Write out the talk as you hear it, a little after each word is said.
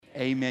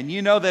Amen.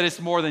 You know that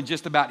it's more than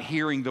just about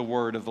hearing the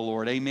word of the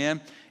Lord.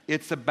 Amen.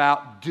 It's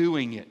about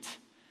doing it.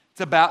 It's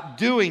about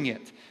doing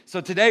it.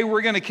 So today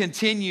we're going to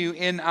continue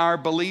in our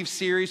Believe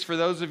series. For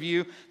those of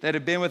you that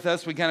have been with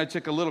us, we kind of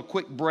took a little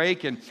quick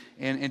break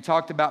and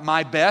talked about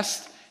my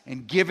best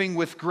and giving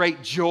with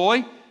great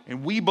joy.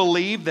 And we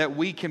believe that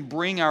we can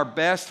bring our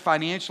best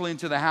financially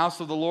into the house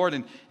of the Lord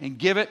and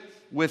give it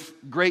with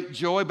great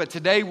joy. But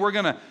today we're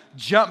going to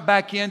jump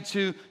back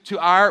into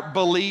our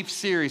Believe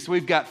series. So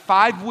we've got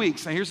 5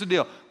 weeks. Now here's the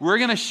deal. We're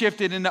going to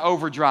shift it into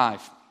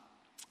overdrive.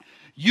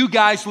 You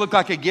guys look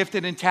like a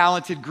gifted and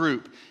talented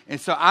group. And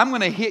so I'm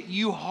going to hit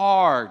you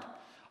hard.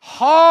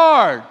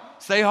 Hard.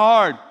 Say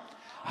hard.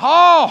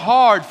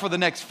 Hard for the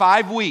next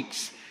 5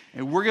 weeks.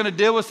 And we're going to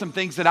deal with some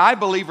things that I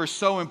believe are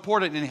so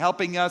important in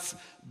helping us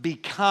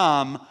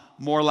become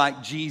more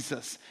like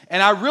Jesus.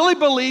 And I really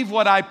believe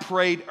what I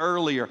prayed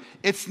earlier.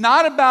 It's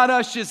not about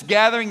us just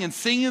gathering and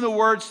singing the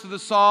words to the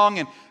song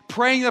and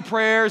praying the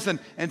prayers and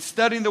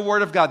studying the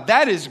Word of God.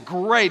 That is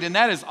great and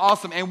that is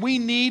awesome. And we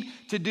need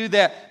to do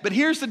that. But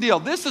here's the deal.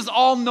 This is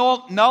all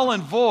null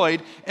and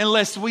void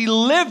unless we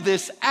live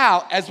this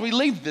out as we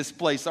leave this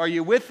place. Are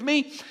you with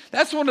me?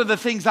 That's one of the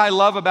things I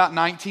love about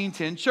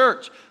 1910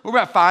 Church. We're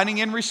about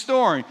finding and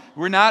restoring.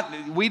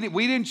 We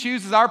didn't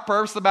choose as our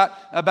purpose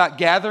about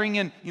gathering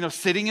and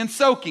sitting and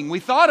soaking. We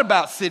thought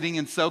about sitting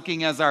and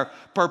soaking as our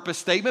purpose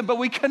statement, but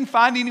we couldn't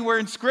find anywhere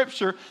in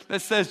Scripture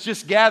that says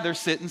just gather,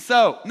 sit, and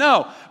soak.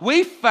 No,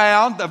 we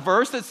found a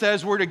verse that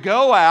says we're to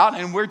go out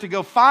and we're to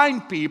go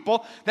find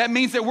people. That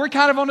means that we're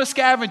kind of on a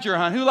scavenger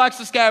hunt. Who likes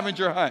a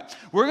scavenger hunt?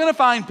 We're going to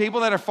find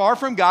people that are far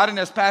from God, and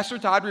as Pastor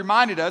Todd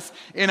reminded us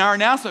in our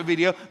announcement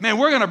video, man,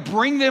 we're going to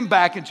bring them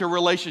back into a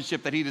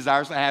relationship that He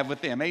desires to have with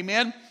them.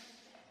 Amen?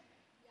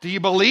 Do you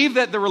believe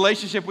that the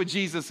relationship with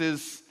Jesus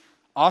is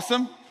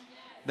awesome?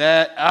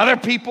 That other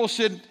people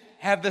should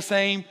have the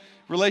same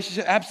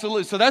relationship?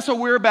 Absolutely. So that's what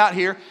we're about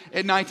here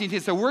at 1910.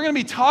 So we're going to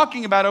be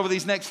talking about over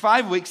these next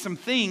 5 weeks some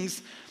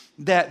things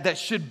that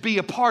should be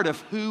a part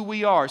of who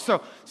we are.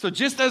 So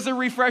just as a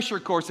refresher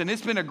course, and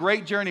it's been a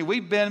great journey.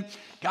 We've been,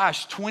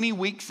 20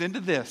 weeks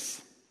into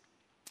this.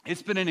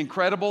 It's been an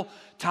incredible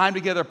time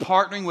together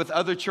partnering with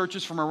other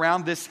churches from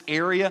around this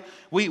area.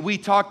 We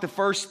talked the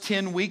first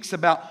 10 weeks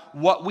about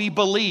what we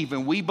believe,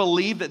 and we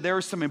believe that there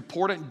are some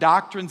important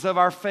doctrines of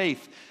our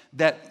faith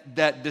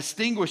that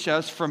distinguish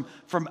us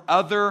from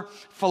other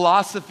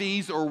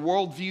philosophies or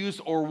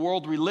worldviews or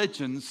world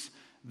religions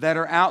that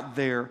are out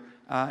there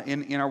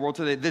in our world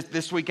today.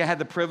 This week I had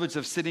the privilege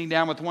of sitting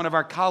down with one of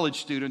our college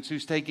students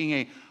who's taking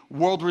a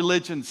world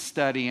religion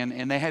study,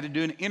 and they had to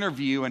do an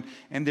interview,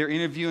 and they're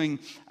interviewing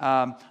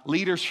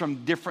leaders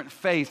from different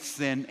faiths,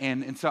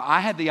 and so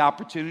I had the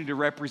opportunity to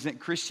represent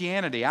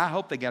Christianity. I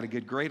hope they got a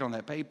good grade on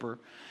that paper.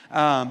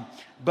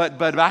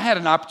 But I had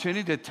an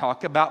opportunity to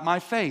talk about my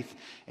faith,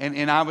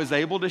 and I was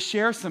able to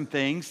share some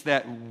things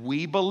that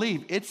we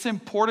believe. It's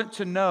important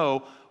to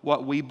know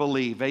what we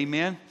believe.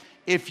 Amen?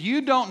 If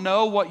you don't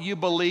know what you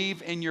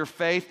believe in your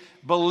faith,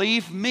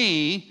 believe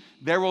me,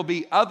 there will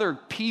be other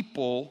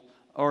people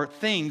or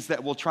things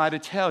that will try to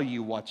tell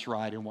you what's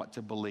right and what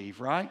to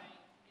believe, right?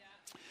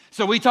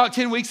 So we talked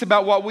 10 weeks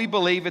about what we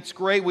believe. It's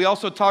great. We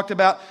also talked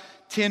about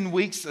 10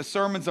 weeks of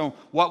sermons on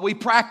what we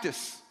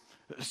practice.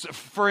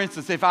 For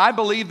instance, if I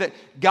believe that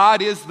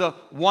God is the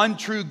one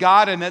true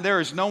God and that there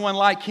is no one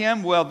like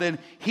Him, well, then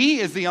He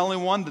is the only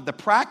one that the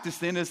practice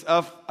then is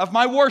of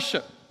my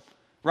worship,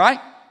 right?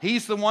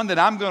 He's the one that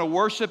I'm going to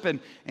worship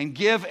and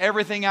give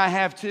everything I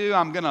have to.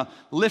 I'm going to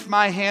lift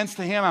my hands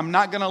to Him. I'm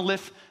not going to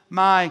lift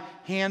my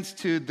hands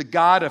to the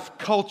God of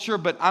culture,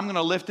 but I'm going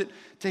to lift it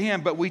to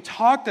Him. But we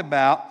talked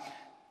about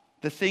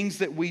the things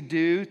that we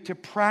do to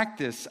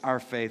practice our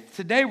faith.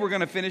 Today we're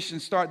going to finish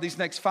and start these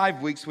next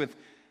 5 weeks with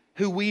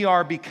who we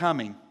are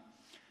becoming.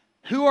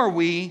 Who are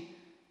we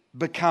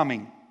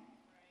becoming?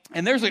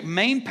 And there's a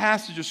main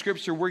passage of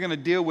Scripture we're going to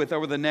deal with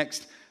over the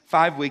next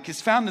 5 weeks.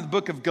 It's found in the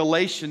book of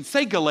Galatians.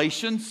 Say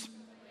Galatians.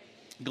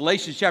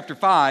 Galatians chapter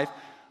 5,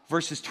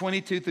 verses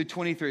 22 through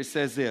 23. It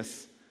says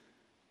this.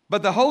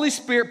 But the Holy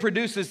Spirit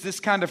produces this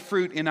kind of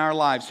fruit in our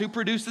lives. Who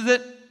produces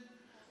it?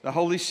 The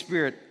Holy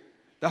Spirit.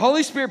 The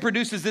Holy Spirit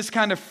produces this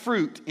kind of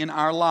fruit in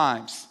our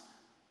lives.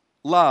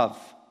 Love,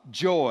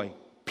 joy,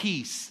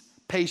 peace,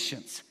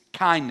 patience,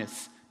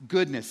 kindness,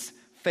 goodness,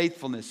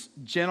 faithfulness,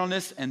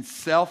 gentleness, and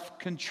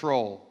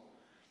self-control.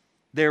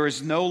 There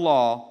is no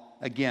law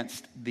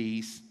against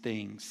these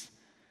things.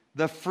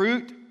 The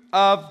fruit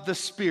of the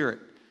Spirit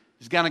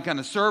is going to kind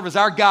of serve as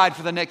our guide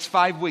for the next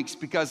 5 weeks,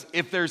 because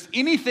if there's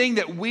anything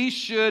that we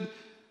should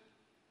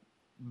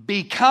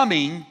be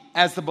becoming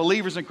as the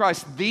believers in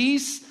Christ,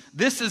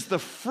 this is the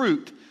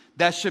fruit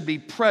that should be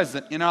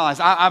present in our lives.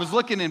 I was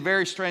looking in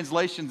various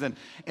translations,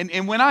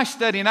 and when I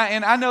study, and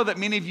I know that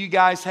many of you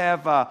guys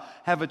have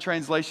a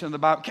translation of the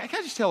Bible. Can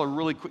I just tell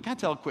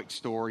a quick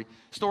story?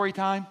 Story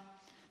time?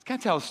 Can I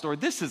tell a story?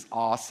 This is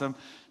awesome.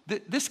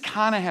 This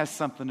kind of has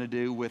something to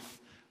do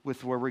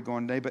with where we're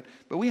going today.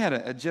 But we had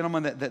a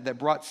gentleman that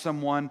brought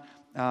someone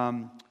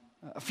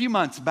a few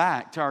months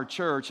back to our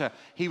church.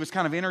 He was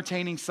kind of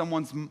entertaining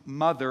someone's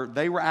mother.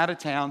 They were out of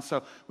town,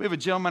 so we have a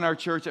gentleman in our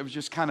church that was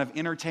just kind of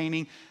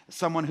entertaining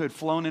someone who had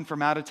flown in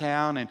from out of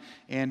town,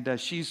 and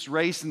she's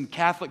raised in the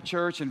Catholic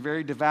church and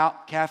very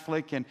devout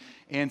Catholic,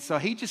 and so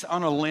he just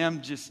on a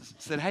limb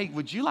just said, hey,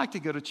 would you like to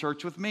go to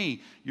church with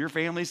me? Your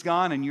family's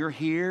gone and you're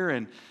here,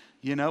 and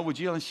would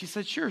you? And she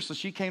said, sure. So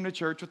she came to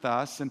church with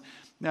us, and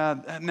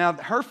now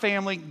her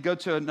family go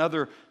to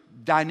another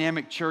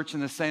dynamic church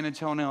in the San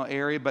Antonio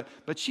area,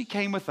 but she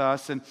came with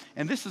us, and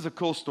this is a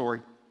cool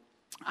story.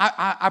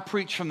 I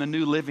preach from the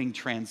New Living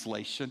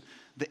Translation,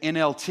 the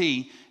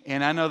NLT,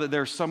 and I know that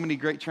there are so many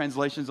great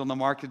translations on the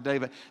market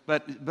today,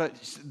 but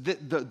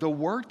the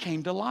word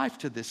came to life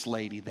to this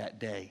lady that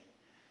day.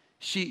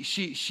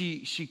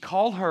 She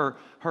called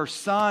her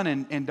son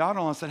and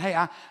daughter-in-law and said,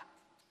 hey,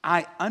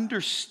 I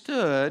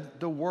understood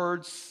the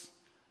words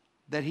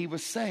that he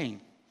was saying.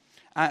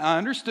 I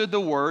understood the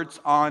words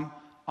on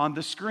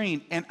the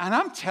screen. And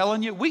I'm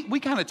telling you, we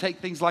kind of take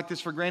things like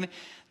this for granted.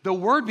 The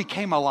word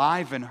became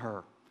alive in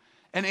her.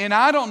 And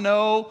I don't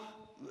know,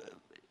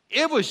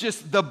 it was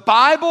just, the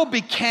Bible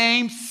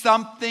became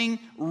something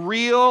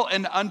real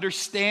and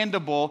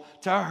understandable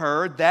to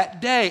her that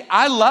day.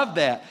 I love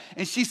that.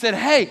 And she said,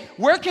 hey,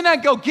 where can I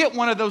go get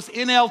one of those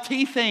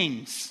NLT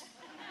things?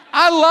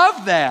 I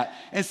love that.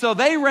 And so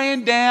they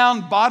ran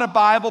down, bought a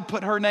Bible,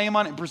 put her name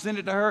on it, and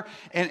presented it to her.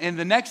 And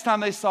the next time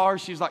they saw her,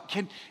 she was like,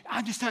 can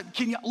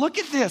you look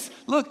at this?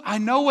 Look, I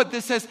know what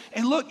this says.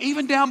 And look,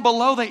 even down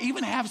below, they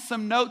even have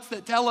some notes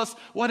that tell us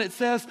what it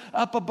says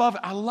up above.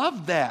 I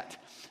love that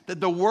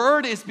the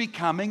word is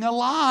becoming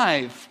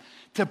alive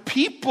to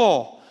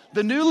people.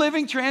 The New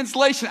Living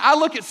Translation. I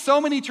look at so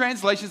many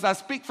translations. I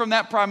speak from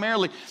that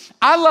primarily.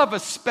 I love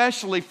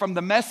especially from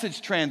the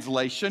Message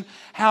translation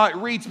how it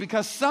reads,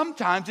 because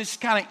sometimes it's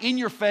kind of in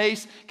your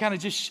face, kind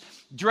of just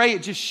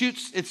it just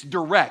shoots. It's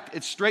direct.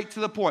 It's straight to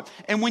the point.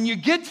 And when you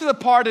get to the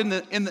part in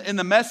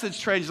the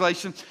Message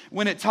translation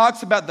when it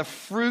talks about the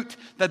fruit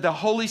that the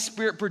Holy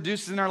Spirit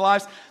produces in our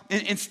lives,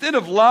 instead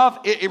of love,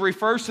 it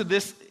refers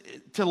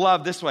to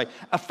love this way: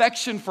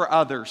 affection for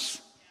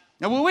others.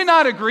 Now, will we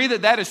not agree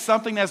that is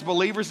something as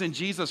believers in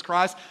Jesus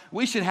Christ,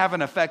 we should have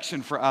an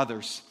affection for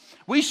others?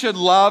 We should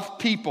love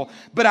people.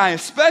 But I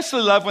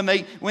especially love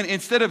when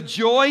instead of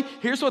joy,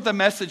 here's what the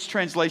Message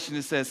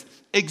translation says: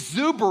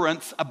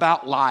 exuberance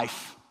about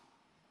life.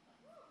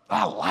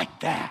 I like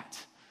that.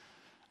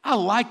 I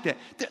like that.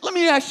 Let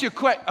me ask you a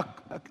question.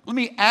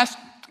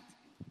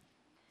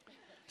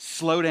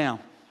 Slow down.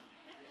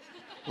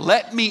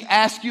 Let me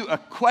ask you a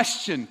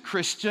question,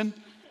 Christian.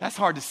 That's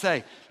hard to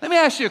say. Let me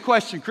ask you a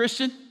question,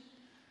 Christian.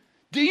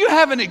 Do you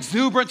have an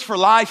exuberance for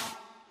life?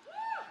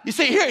 You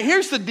see,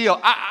 here's the deal.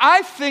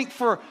 I think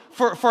for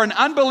an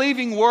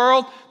unbelieving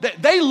world, that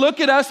they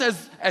look at us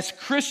as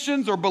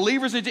Christians or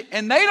believers,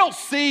 and they don't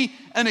see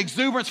an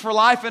exuberance for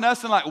life in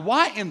us, and like,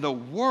 why in the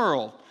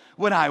world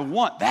would I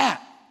want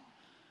that?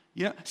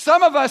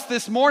 Some of us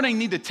this morning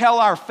need to tell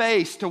our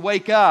face to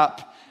wake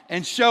up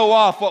and show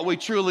off what we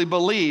truly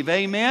believe.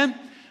 Amen?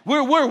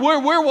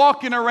 We're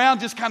walking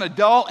around just kind of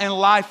dull and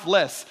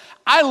lifeless.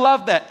 I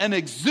love that, an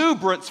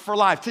exuberance for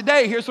life.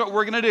 Today, here's what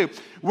we're going to do.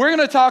 We're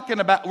going to talk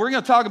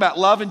about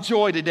love and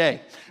joy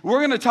today. We're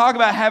going to talk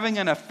about having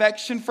an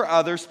affection for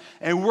others,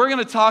 and we're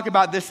going to talk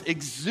about this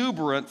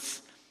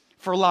exuberance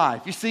for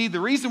life. You see,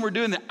 the reason we're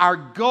doing that, our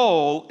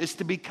goal is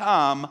to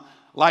become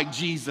like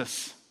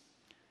Jesus.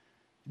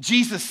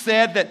 Jesus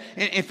said that,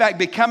 in fact,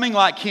 becoming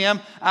like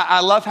him,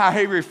 I love how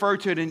he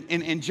referred to it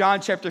in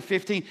John chapter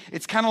 15.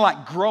 It's kind of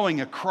like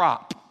growing a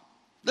crop.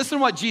 Listen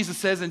to what Jesus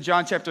says in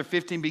John chapter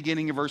 15,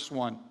 beginning of verse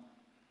 1.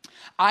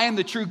 I am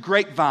the true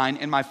grapevine,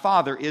 and my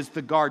Father is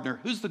the gardener.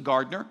 Who's the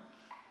gardener?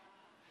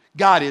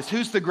 God is.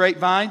 Who's the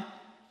grapevine?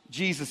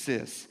 Jesus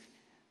is.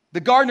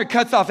 The gardener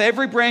cuts off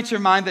every branch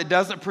of mine that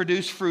doesn't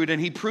produce fruit,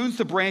 and he prunes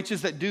the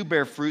branches that do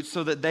bear fruit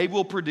so that they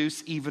will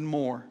produce even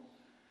more.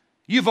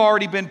 You've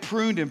already been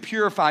pruned and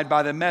purified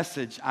by the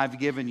message I've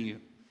given you.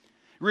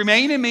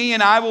 Remain in me,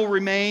 and I will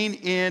remain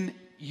in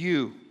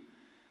you.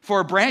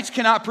 For a branch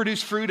cannot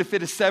produce fruit if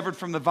it is severed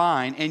from the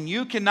vine, and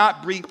you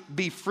cannot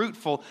be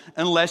fruitful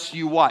unless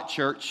you what,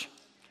 church?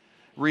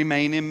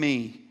 Remain in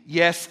me.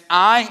 Yes,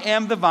 I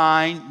am the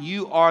vine,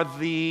 you are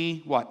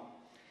the what?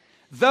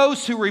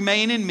 Those who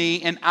remain in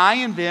me and I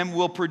in them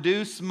will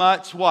produce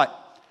much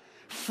what?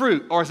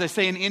 Fruit, or as they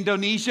say in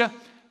Indonesia,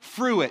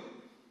 fruit.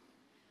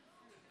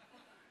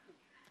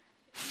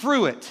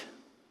 Fruit.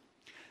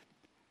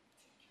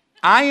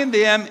 I in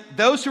them,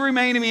 those who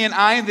remain in me and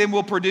I in them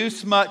will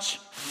produce much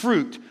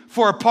fruit.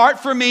 For apart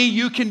from me,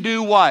 you can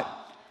do what?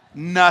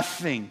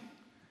 Nothing.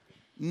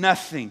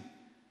 Nothing.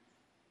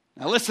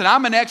 Now listen,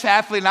 I'm an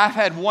ex-athlete and I've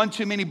had one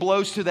too many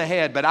blows to the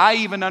head, but I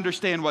even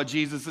understand what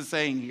Jesus is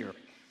saying here.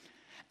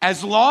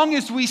 As long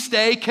as we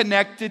stay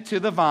connected to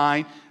the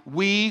vine,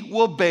 we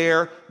will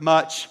bear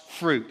much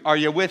fruit. Are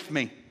you with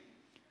me?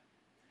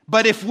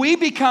 But if we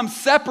become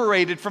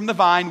separated from the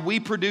vine, we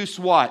produce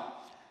what?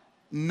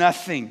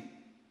 Nothing.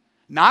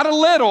 Not a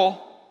little,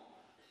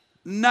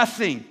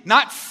 nothing.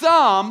 Not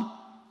some,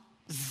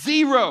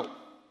 zero.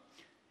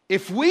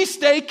 if we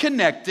stay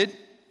connected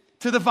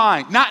to the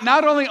vine,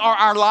 not only are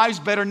our lives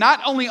better, not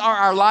only are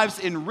our lives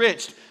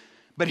enriched,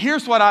 but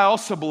here's what I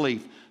also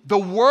believe. The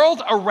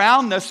world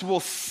around us will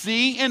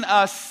see in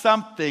us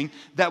something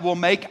that will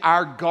make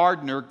our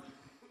gardener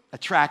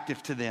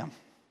attractive to them.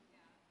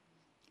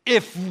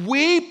 If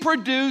we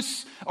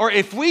produce, or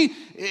if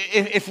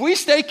we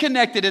stay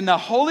connected and the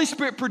Holy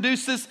Spirit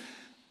produces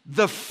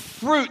the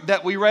fruit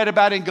that we read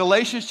about in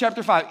Galatians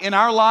chapter 5 in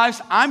our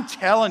lives, I'm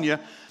telling you,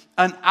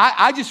 and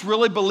I just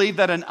really believe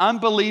that an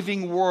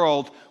unbelieving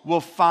world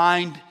will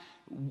find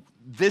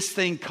this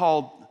thing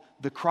called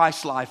the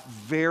Christ life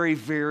very,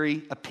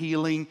 very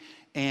appealing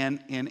and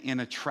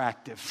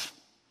attractive.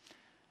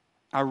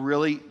 I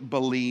really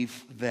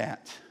believe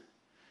that.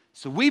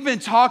 So we've been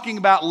talking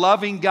about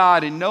loving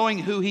God and knowing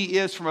who He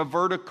is from a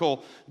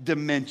vertical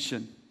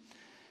dimension.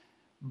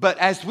 But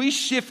as we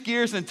shift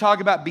gears and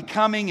talk about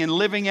becoming and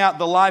living out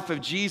the life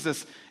of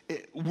Jesus,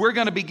 we're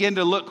going to begin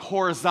to look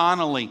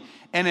horizontally.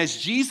 And as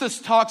Jesus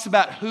talks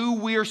about who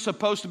we are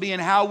supposed to be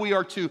and how we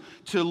are to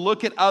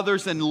look at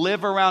others and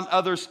live around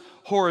others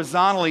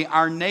horizontally,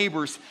 our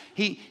neighbors,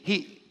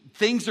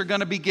 things are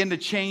going to begin to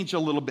change a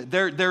little bit.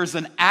 There's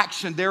an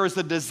action, there is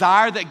a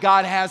desire that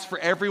God has for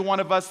every one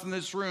of us in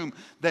this room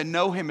that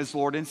know Him as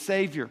Lord and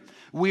Savior.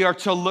 We are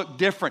to look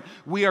different.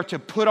 We are to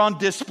put on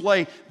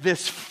display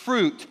this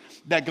fruit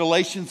that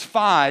Galatians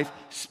 5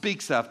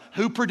 speaks of.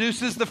 Who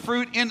produces the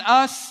fruit in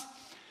us?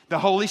 The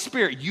Holy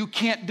Spirit. You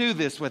can't do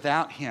this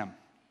without Him.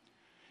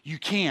 You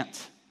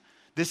can't.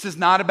 This is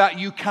not about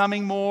you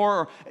coming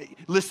more.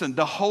 Listen,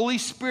 the Holy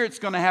Spirit's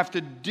going to have to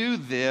do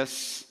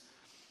this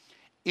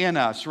in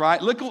us,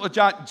 right? Look at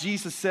what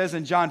Jesus says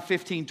in John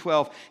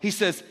 15:12. He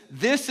says,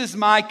 "This is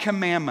my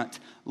commandment.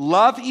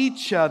 Love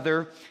each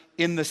other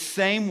in the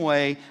same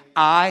way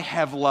I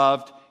have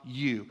loved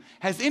you."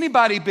 Has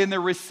anybody been the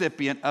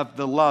recipient of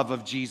the love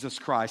of Jesus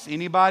Christ?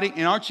 Anybody?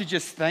 And aren't you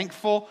just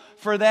thankful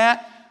for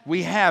that?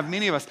 We have,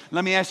 many of us.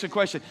 Let me ask you a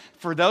question.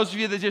 For those of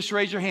you that just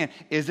raised your hand,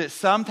 is it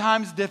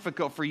sometimes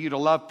difficult for you to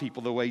love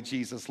people the way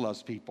Jesus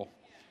loves people?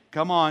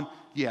 Come on.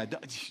 Yeah,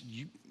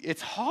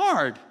 it's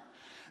hard.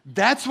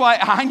 That's why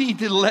I need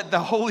to let the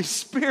Holy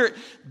Spirit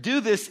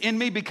do this in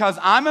me, because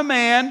I'm a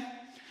man,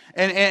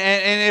 and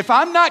if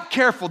I'm not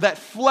careful, that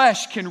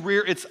flesh can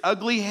rear its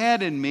ugly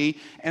head in me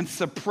and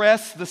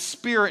suppress the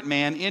spirit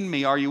man in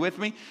me. Are you with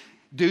me?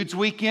 Dudes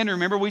Weekend,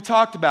 remember we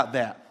talked about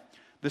that.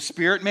 The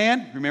spirit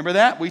man, remember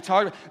that?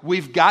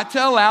 We've got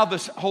to allow the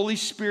Holy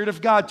Spirit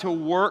of God to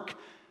work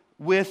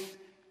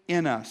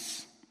within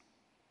us.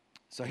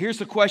 So here's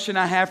the question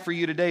I have for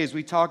you today as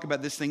we talk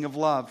about this thing of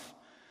love.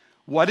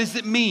 What does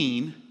it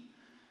mean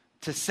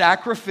to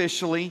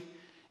sacrificially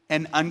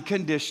and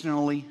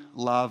unconditionally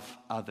love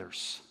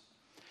others?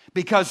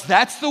 Because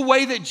that's the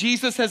way that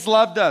Jesus has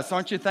loved us.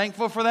 Aren't you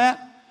thankful for that?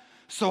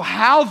 So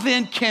how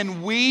then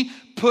can we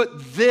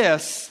put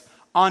this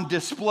on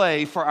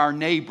display for our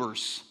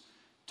neighbors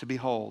to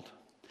behold?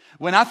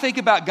 When I think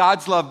about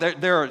God's love,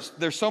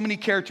 there's so many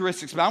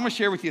characteristics, but I'm going to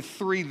share with you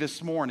 3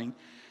 this morning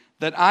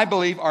that I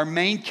believe are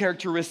main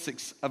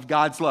characteristics of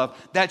God's love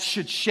that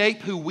should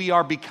shape who we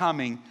are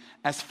becoming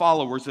as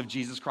followers of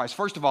Jesus Christ.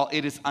 First of all,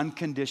 it is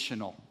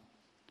unconditional.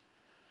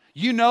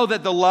 You know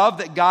that the love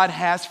that God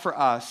has for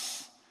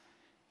us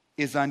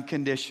is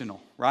unconditional,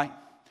 right?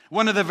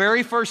 One of the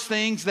very first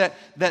things that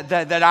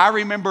I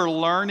remember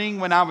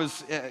learning when I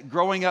was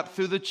growing up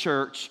through the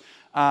church,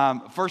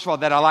 first of all,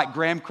 that I like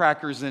graham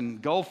crackers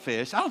and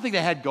goldfish. I don't think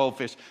they had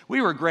goldfish. We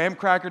were graham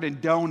crackered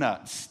and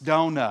donuts.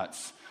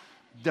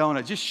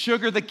 Just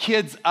sugar the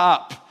kids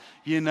up,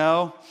 you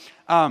know.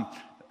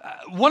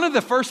 One of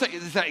the first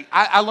things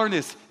I learned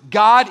is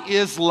God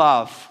is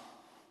love.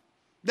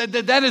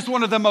 That is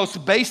one of the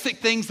most basic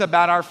things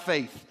about our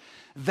faith,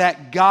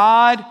 that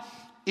God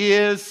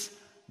is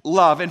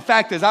love. In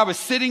fact, as I was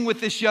sitting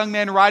with this young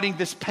man writing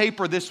this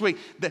paper this week,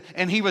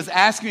 and he was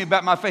asking me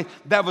about my faith,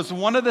 that was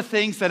one of the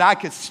things that I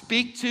could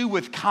speak to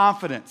with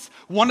confidence.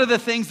 One of the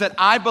things that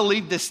I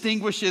believe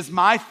distinguishes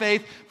my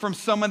faith from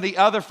some of the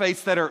other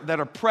faiths that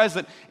are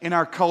present in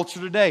our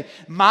culture today.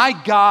 My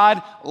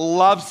God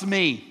loves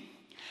me.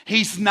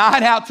 He's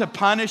not out to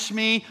punish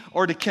me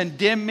or to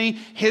condemn me.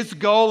 His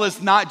goal is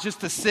not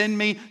just to send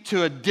me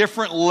to a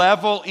different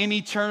level in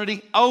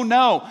eternity. Oh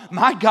no,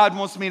 my God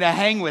wants me to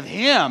hang with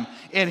Him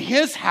in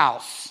His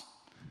house.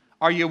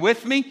 Are you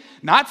with me?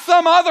 Not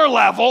some other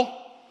level,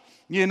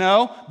 you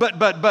know,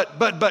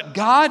 but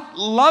God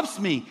loves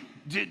me.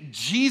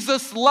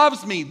 Jesus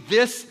loves me.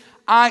 This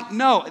I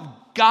know.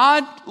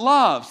 God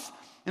loves.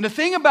 And the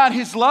thing about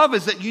His love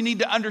is that you need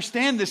to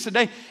understand this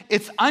today.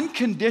 It's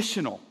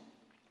unconditional.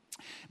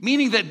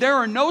 Meaning that there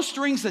are no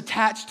strings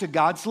attached to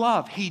God's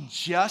love. He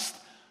just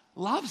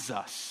loves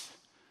us.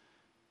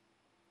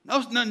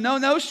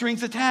 No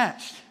strings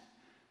attached.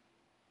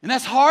 And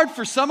that's hard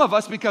for some of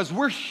us because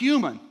we're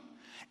human.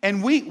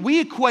 And we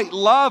equate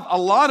love a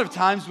lot of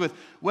times with,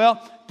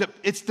 well,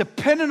 it's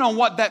dependent on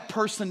what that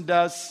person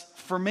does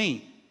for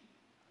me.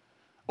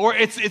 Or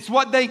it's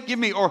what they give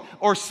me.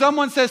 Or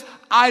someone says,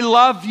 I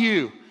love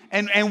you.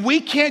 And we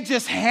can't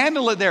just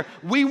handle it there.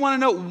 We want to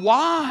know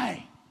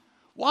why.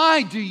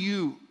 Why do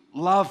you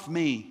love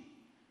me?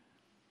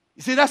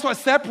 You see, that's what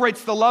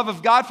separates the love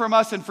of God from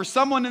us. And for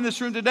someone in this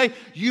room today,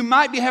 you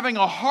might be having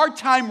a hard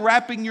time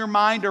wrapping your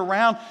mind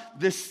around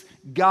this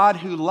God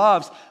who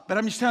loves. But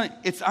I'm just telling you,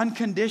 it's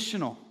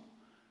unconditional.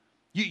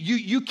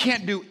 You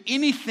can't do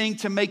anything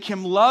to make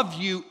him love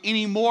you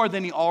any more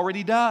than he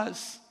already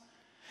does.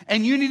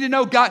 And you need to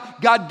know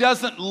God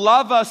doesn't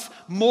love us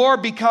more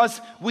because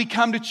we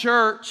come to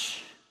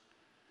church.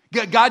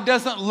 God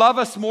doesn't love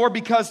us more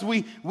because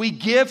we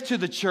give to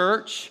the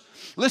church.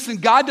 Listen,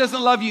 God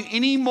doesn't love you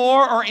any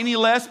more or any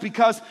less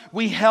because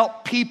we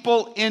help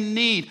people in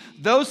need.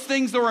 Those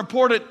things are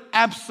important,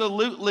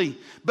 absolutely.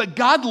 But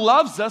God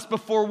loves us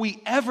before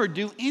we ever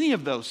do any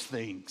of those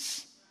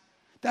things,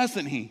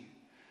 doesn't he?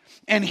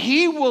 And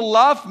he will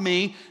love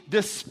me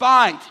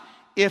despite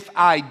if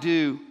I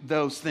do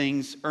those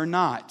things or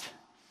not.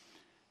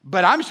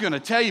 But I'm just going to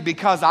tell you,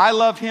 because I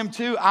love him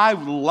too, I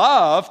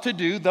love to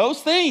do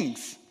those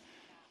things.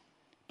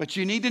 But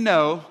you need to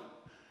know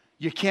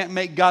you can't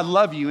make God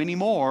love you any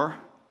more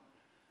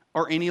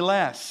or any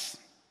less.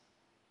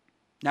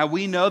 Now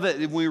we know that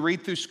when we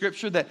read through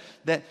Scripture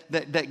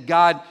that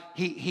God,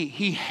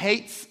 he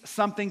hates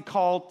something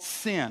called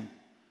sin.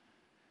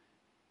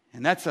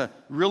 And that's a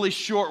really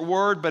short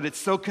word, but it's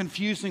so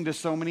confusing to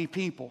so many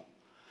people.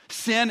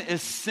 Sin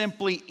is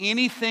simply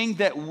anything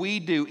that we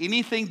do,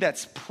 anything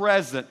that's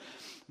present,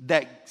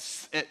 that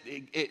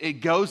it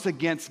goes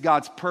against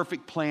God's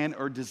perfect plan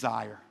or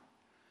desire.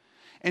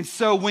 And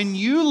so when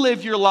you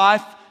live your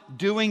life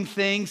doing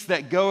things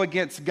that go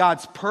against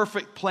God's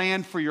perfect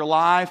plan for your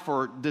life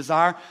or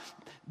desire,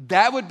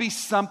 that would be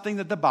something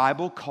that the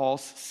Bible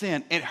calls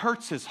sin. It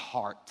hurts his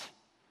heart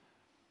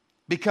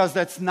because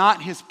that's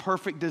not his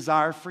perfect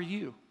desire for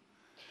you.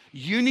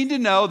 You need to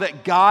know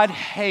that God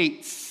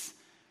hates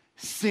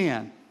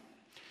sin,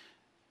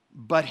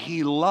 but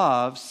he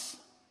loves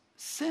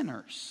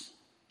sinners.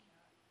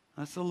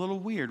 That's a little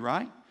weird,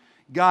 right?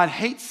 God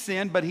hates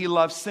sin, but he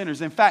loves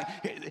sinners. In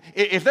fact,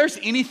 if there's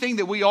anything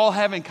that we all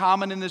have in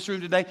common in this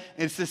room today,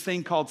 it's this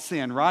thing called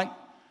sin, right?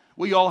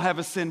 We all have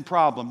a sin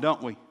problem,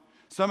 don't we?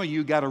 Some of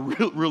you got a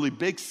really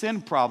big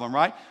sin problem,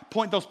 right?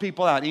 Point those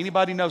people out.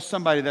 Anybody know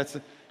somebody that's,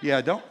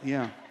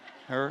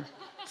 her.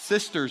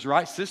 Sisters,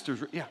 right?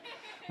 Sisters, yeah.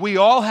 We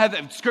all have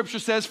that. Scripture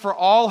says, for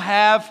all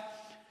have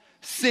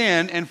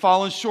sinned and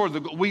fallen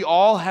short. We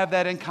all have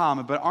that in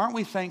common. But aren't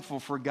we thankful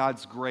for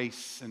God's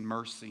grace and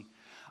mercy?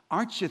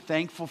 Aren't you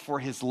thankful for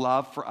his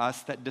love for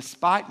us, that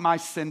despite my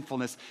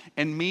sinfulness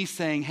and me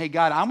saying, hey,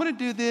 God, I'm going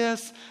to do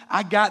this,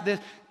 I got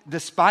this.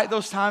 Despite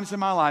those times in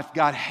my life,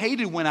 God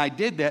hated when I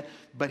did that,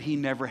 but he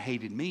never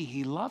hated me.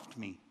 He loved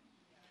me.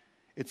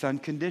 It's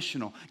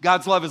unconditional.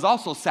 God's love is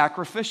also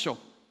sacrificial.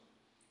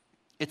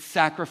 It's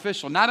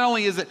sacrificial. Not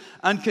only is it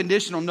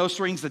unconditional, no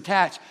strings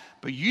attached,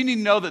 but you need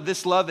to know that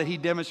this love that he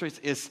demonstrates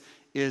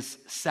is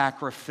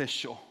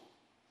sacrificial.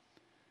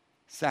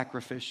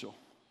 Sacrificial.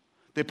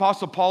 The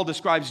Apostle Paul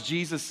describes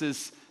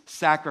Jesus'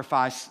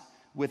 sacrifice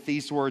with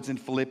these words in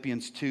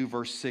Philippians 2,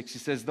 verse 6. He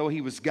says, though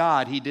he was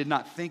God, he did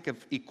not think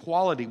of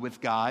equality with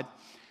God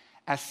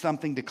as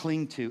something to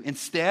cling to.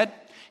 Instead,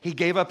 he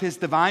gave up his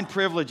divine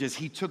privileges.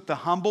 He took the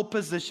humble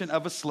position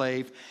of a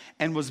slave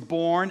and was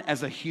born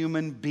as a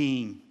human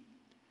being.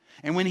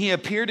 And when he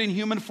appeared in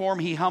human form,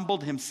 he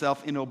humbled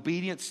himself in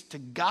obedience to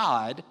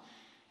God,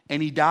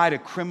 and he died a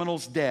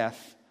criminal's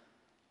death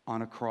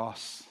on a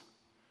cross.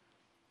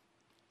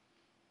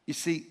 You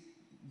see,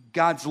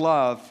 God's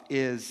love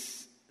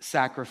is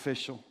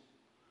sacrificial.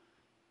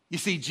 You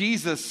see,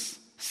 Jesus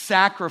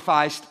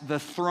sacrificed the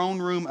throne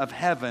room of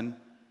heaven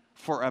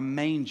for a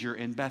manger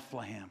in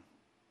Bethlehem.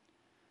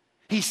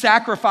 He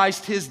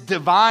sacrificed his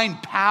divine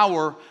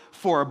power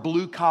for a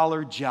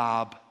blue-collar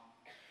job.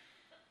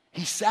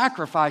 He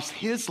sacrificed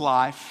his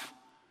life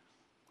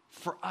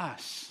for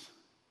us.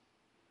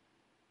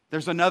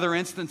 There's another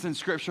instance in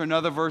Scripture,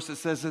 another verse that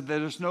says that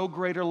there's no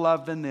greater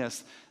love than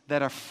this,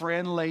 that a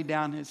friend lay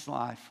down his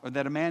life, or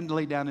that a man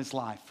lay down his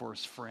life for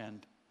his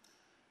friend.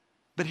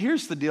 But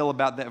here's the deal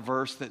about that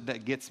verse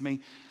that gets me.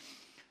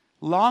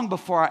 Long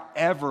before I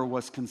ever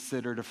was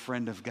considered a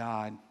friend of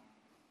God,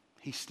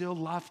 he still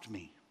loved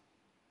me.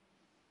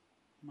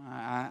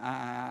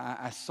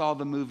 I saw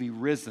the movie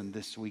Risen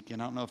this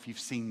weekend. I don't know if you've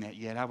seen that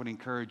yet. I would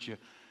encourage you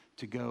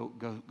to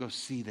go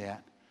see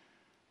that.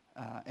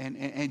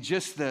 And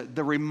just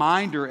the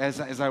reminder as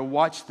I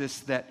watched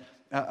this that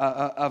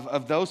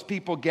of those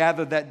people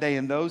gathered that day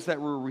and those that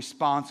were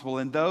responsible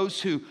and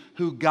those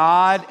who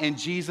God and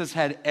Jesus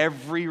had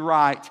every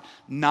right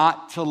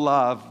not to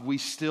love, we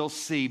still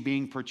see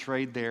being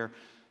portrayed there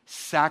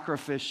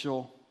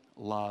sacrificial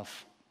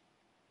love.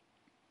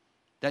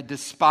 That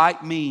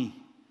despite me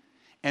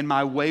and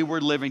my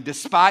wayward living,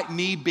 despite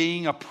me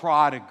being a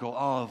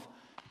prodigal,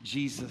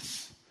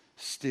 Jesus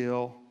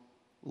still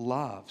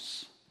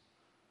loves.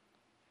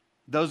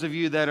 Those of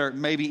you that are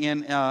maybe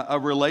in a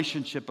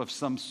relationship of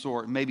some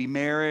sort, maybe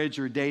marriage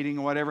or dating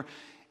or whatever,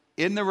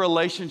 Isn't the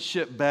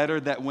relationship better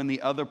that when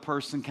the other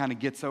person kind of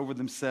gets over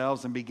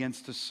themselves and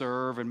begins to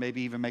serve and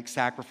maybe even make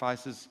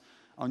sacrifices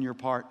on your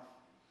part?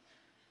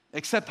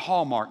 Except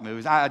Hallmark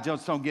movies. I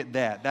just don't get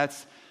that.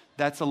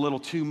 That's a little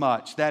too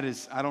much. That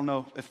is, I don't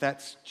know if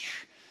that's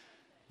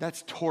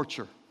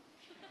torture.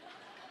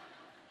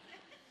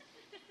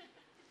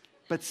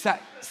 But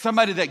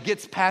somebody that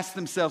gets past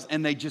themselves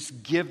and they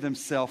just give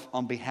themselves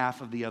on behalf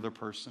of the other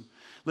person.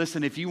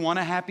 Listen, if you want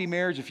a happy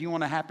marriage, if you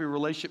want a happy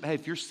relationship, hey,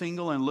 if you're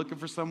single and looking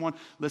for someone,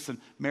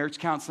 listen, marriage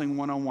counseling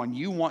 101,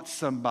 you want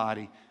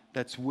somebody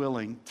that's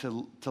willing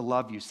to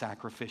love you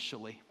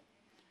sacrificially,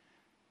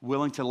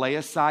 willing to lay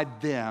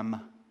aside them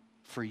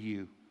for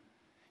you.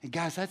 And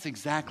guys, that's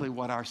exactly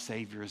what our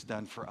Savior has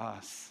done for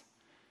us.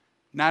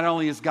 Not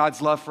only is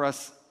God's love for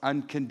us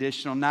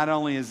unconditional, not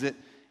only is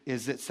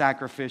it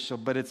sacrificial,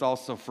 but it's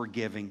also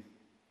forgiving.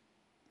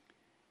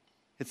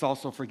 It's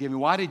also forgiving.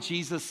 Why did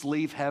Jesus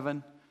leave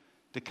heaven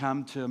to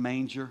come to a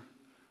manger?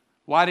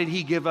 Why did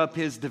he give up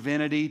his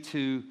divinity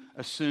to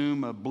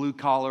assume a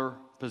blue-collar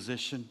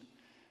position?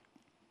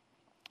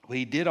 Well,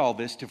 he did all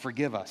this to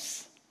forgive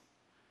us.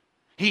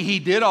 He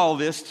did all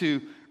this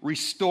to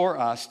restore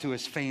us to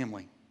his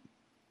family.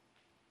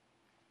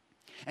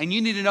 And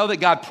you need to know that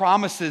God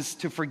promises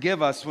to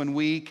forgive us when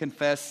we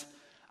confess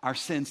our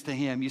sins to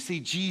him. You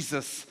see,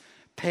 Jesus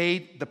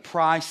paid the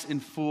price in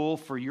full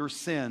for your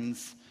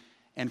sins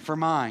and for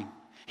mine.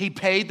 He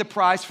paid the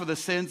price for the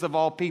sins of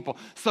all people.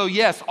 So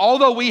yes,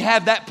 although we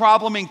have that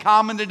problem in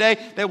common today,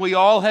 that we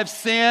all have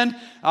sinned,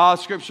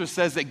 Scripture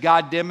says that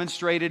God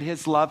demonstrated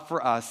his love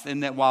for us,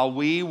 and that while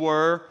we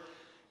were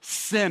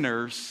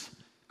sinners,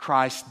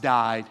 Christ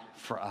died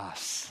for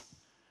us.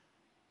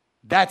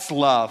 That's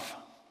love.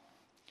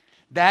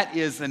 That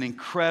is an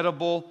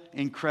incredible,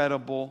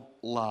 incredible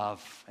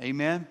love.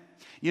 Amen?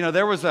 You know,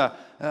 there was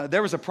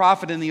a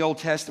prophet in the Old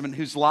Testament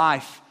whose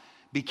life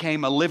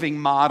became a living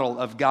model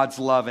of God's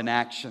love in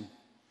action.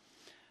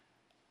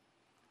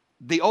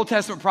 The Old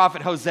Testament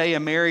prophet Hosea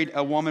married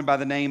a woman by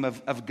the name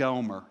of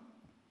Gomer.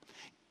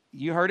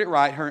 You heard it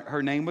right.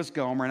 Her name was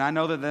Gomer. And I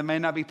know that may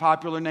not be a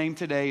popular name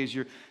today as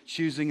you're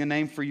choosing a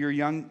name for your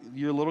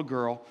little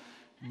girl.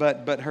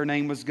 But her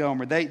name was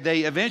Gomer.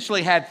 They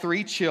eventually had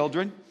 3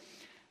 children.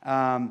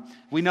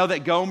 We know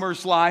that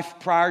Gomer's life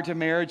prior to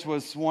marriage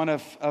was one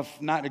of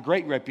not a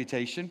great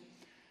reputation,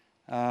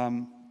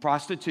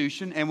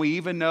 prostitution. And we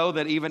even know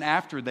that even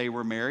after they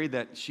were married,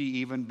 that she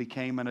even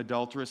became an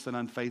adulteress and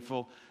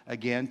unfaithful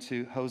again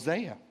to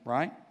Hosea,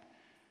 right?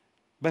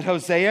 But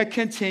Hosea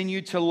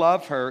continued to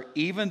love her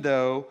even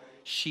though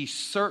she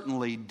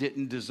certainly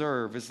didn't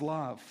deserve his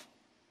love.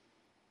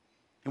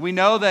 And we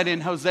know that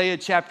in Hosea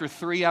chapter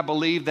 3, I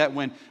believe that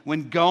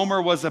when Gomer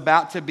was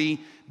about to be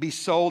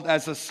sold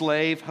as a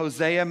slave,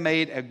 Hosea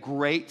made a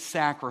great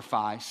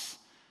sacrifice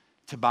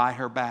to buy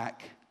her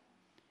back.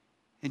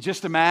 And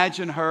just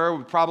imagine her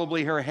with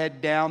probably her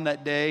head down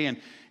that day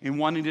and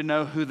wanting to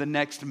know who the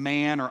next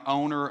man or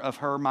owner of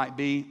her might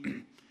be.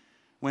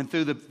 When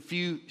through the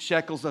few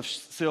shekels of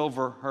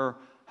silver, her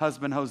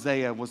husband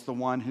Hosea was the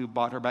one who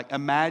bought her back.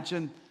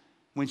 Imagine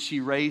when she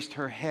raised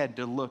her head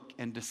to look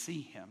and to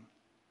see him.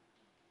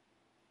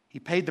 He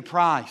paid the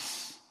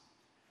price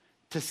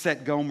to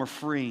set Gomer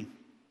free.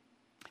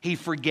 He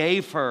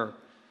forgave her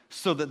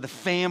so that the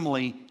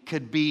family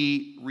could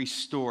be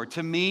restored.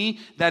 To me,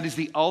 that is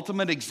the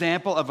ultimate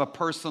example of a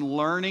person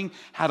learning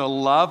how to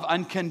love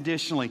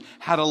unconditionally,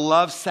 how to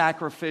love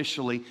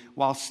sacrificially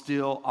while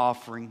still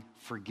offering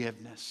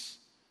forgiveness.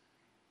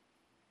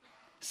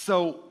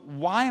 So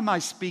why am I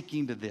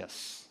speaking to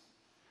this?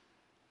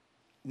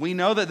 We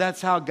know that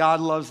that's how God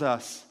loves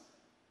us.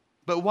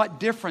 But what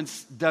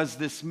difference does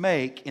this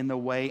make in the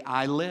way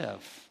I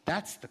live?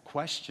 That's the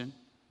question.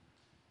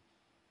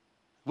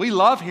 We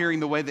love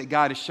hearing the way that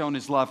God has shown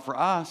his love for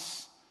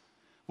us.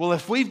 Well,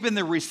 if we've been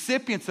the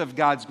recipients of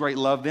God's great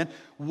love, then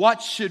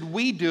what should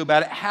we do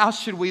about it? How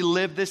should we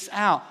live this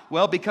out?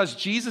 Well, because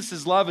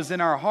Jesus' love is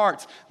in our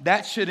hearts,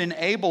 that should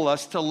enable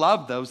us to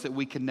love those that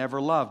we could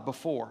never love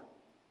before.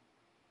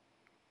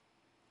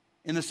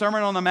 In the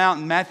Sermon on the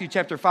Mount in Matthew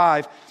chapter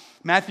 5,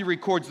 Matthew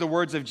records the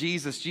words of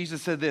Jesus.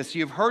 Jesus said this,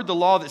 "You have heard the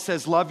law that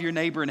says love your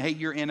neighbor and hate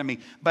your enemy.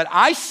 But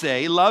I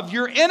say love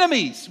your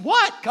enemies."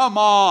 What? Come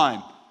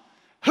on.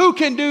 Who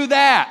can do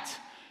that?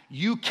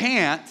 You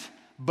can't,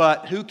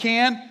 but who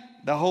can?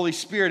 The Holy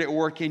Spirit at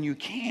work in you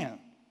can.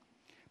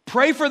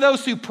 Pray for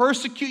those who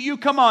persecute you.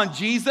 Come on,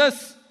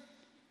 Jesus.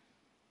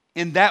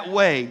 In that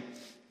way,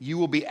 you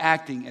will be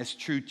acting as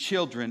true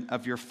children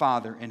of your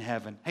Father in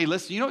heaven. Hey,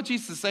 listen, you know what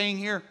Jesus is saying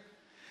here?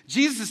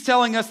 Jesus is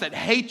telling us that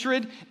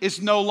hatred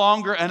is no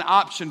longer an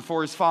option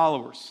for his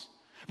followers.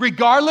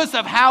 Regardless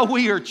of how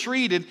we are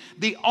treated,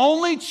 the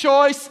only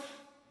choice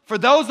for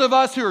those of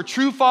us who are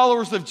true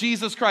followers of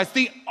Jesus Christ,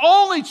 the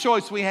only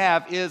choice we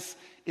have is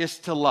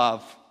to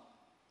love.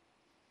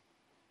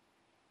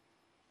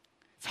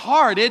 It's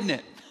hard, isn't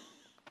it?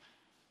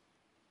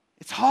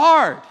 It's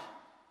hard.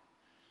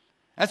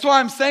 That's why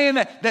I'm saying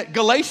that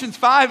Galatians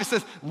 5, it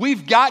says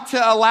we've got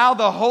to allow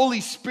the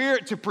Holy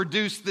Spirit to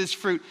produce this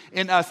fruit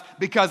in us,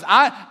 because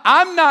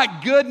I'm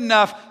not good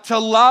enough to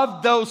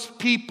love those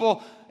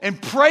people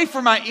and pray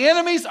for my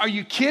enemies. Are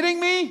you kidding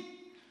me?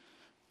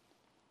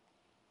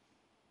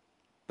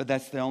 But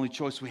that's the only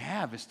choice we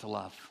have, is to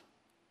love.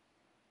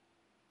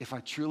 If I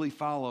truly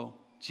follow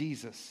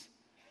Jesus.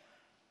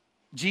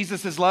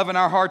 Jesus' love in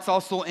our hearts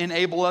also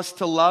enable us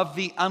to love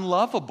the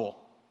unlovable.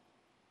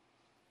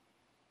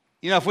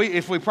 You know,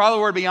 if we probably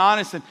were to be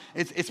honest, and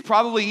it's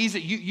probably easy.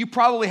 You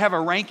probably have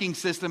a ranking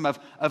system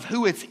of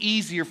who it's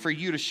easier for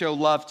you to show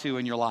love to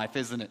in your life,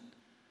 isn't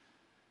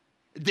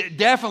it?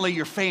 Definitely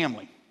your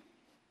family,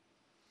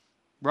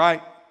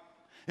 right?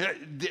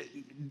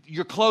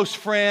 Your close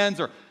friends,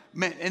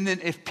 and then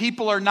if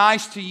people are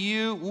nice to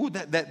you,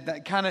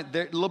 that kind of,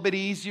 they're a little bit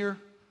easier.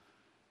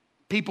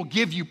 People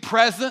give you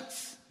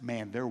presents,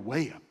 man, they're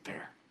way up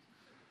there.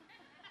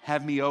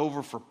 Have me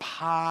over for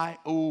pie,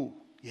 oh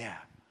yeah.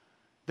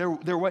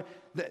 They're what?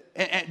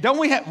 Don't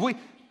we have,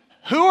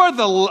 who are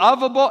the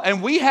lovable?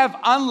 And we have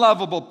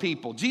unlovable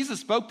people. Jesus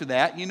spoke to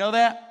that. You know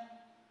that?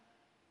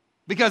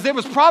 Because there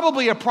was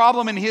probably a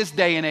problem in his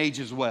day and age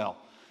as well.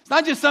 It's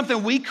not just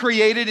something we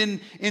created in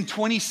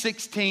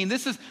 2016.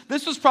 This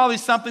was probably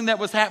something that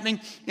was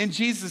happening in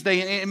Jesus'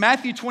 day. In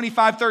Matthew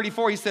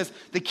 25:34, he says,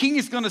 the king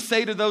is going to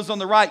say to those on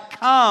the right,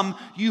 come,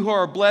 you who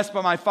are blessed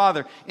by my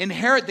Father.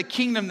 Inherit the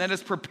kingdom that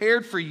is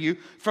prepared for you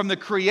from the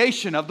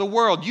creation of the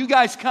world. You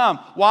guys come.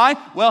 Why?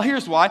 Well,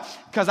 here's why.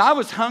 Because I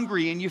was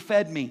hungry and you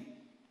fed me.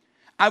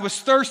 I was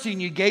thirsty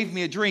and you gave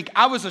me a drink.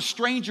 I was a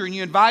stranger and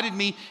you invited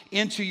me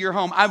into your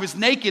home. I was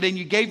naked and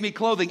you gave me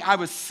clothing. I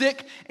was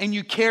sick and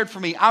you cared for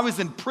me. I was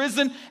in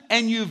prison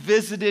and you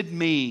visited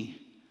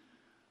me.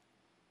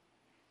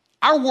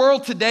 Our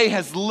world today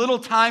has little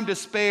time to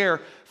spare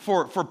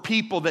for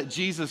people that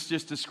Jesus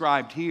just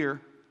described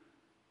here.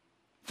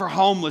 For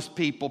homeless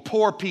people,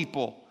 poor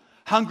people,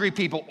 hungry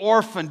people,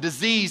 orphan,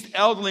 diseased,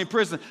 elderly, in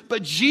prison.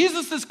 But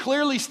Jesus is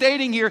clearly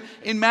stating here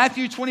in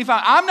Matthew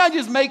 25, I'm not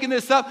just making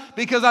this up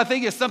because I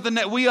think it's something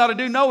that we ought to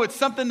do. No, it's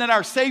something that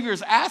our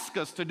Savior's asked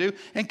us to do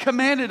and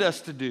commanded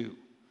us to do.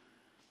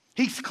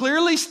 He's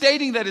clearly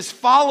stating that his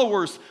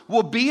followers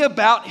will be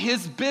about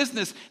his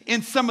business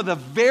in some of the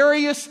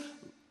very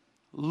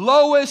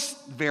lowest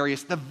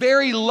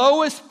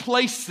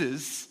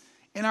places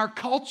in our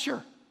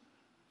culture.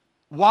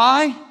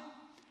 Why?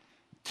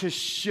 To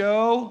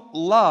show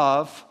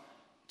love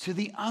to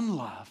the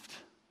unloved.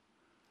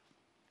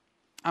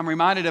 I'm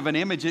reminded of an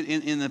image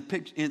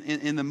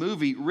in the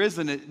movie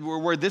Risen,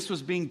 where this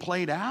was being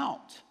played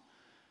out.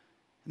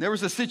 And there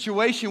was a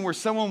situation where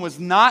someone was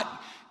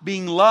not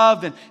being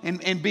loved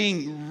and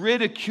being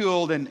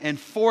ridiculed and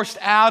forced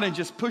out and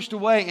just pushed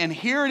away. And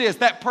here it is,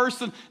 that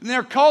person in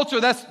their culture,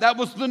 that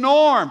was the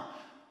norm.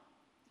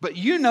 But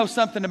you know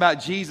something about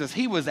Jesus.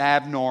 He was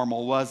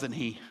abnormal, wasn't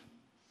he?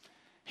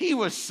 He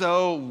was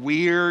so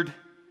weird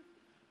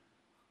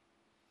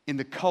in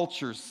the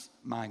culture's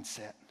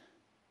mindset.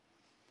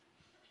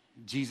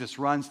 Jesus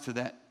runs to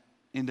that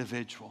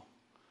individual.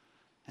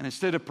 And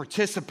instead of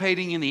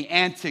participating in the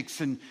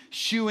antics and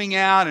shooing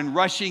out and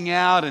rushing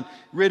out and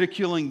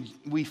ridiculing,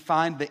 we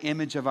find the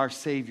image of our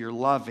Savior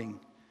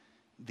loving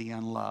the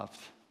unloved.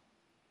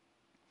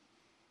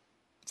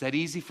 Is that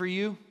easy for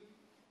you?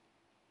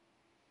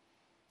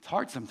 It's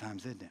hard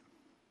sometimes, isn't it?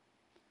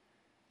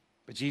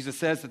 But Jesus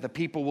says that the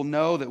people will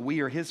know that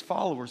we are his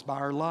followers by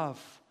our love.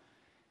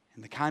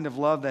 And the kind of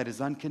love that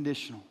is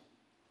unconditional.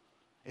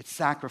 It's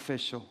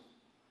sacrificial.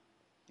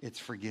 It's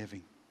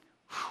forgiving.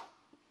 Whew.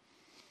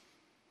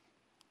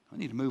 I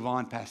need to move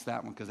on past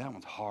that one because that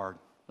one's hard.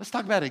 Let's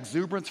talk about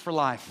exuberance for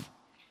life.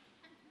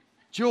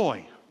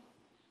 Joy.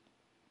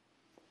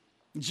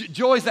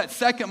 Joy is that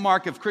second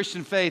mark of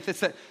Christian faith. It's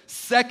that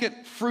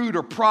second fruit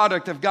or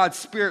product of God's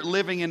Spirit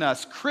living in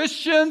us.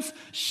 Christians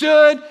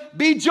should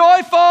be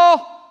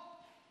joyful.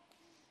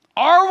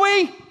 Are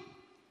we?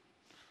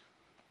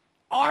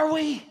 Are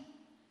we?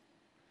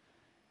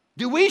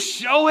 Do we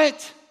show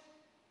it?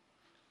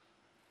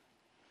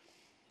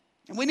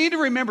 And we need to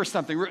remember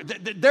something.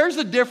 There's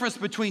a difference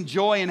between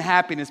joy and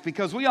happiness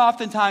because we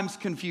oftentimes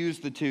confuse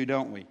the two,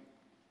 don't we?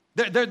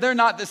 They're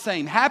not the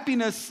same.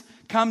 Happiness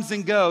comes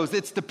and goes.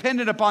 It's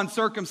dependent upon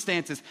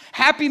circumstances.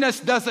 Happiness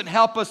doesn't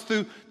help us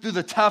through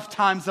the tough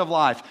times of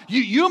life.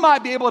 You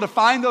might be able to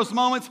find those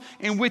moments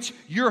in which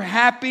you're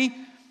happy,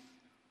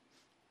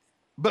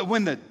 but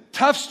when the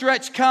tough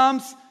stretch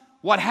comes,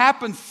 what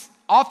happens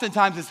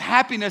oftentimes is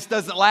happiness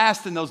doesn't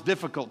last in those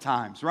difficult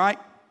times, right?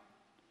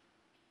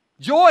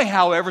 Joy,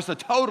 however, is a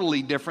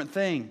totally different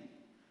thing.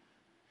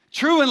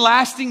 True and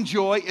lasting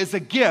joy is a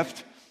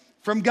gift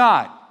from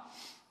God.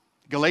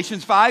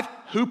 Galatians 5,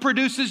 who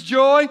produces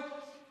joy?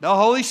 The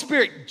Holy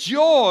Spirit.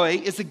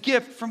 Joy is a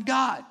gift from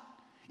God.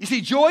 You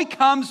see, joy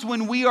comes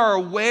when we are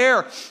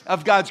aware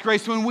of God's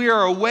grace, when we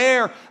are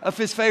aware of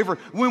his favor,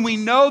 when we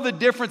know the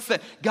difference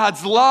that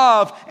God's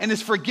love and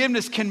his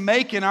forgiveness can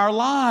make in our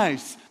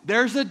lives.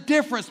 There's a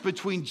difference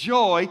between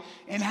joy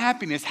and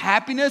happiness.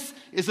 Happiness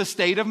is a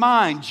state of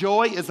mind.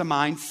 Joy is a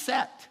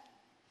mindset.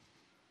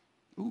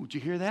 Ooh, did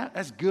you hear that?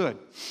 That's good.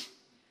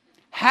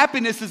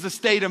 Happiness is a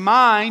state of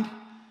mind,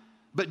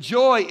 but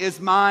joy is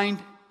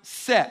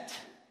mindset.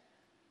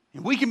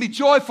 And we can be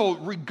joyful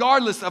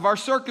regardless of our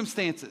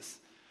circumstances.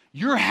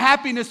 Your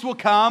happiness will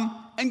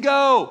come and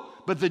go,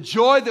 but the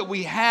joy that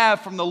we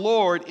have from the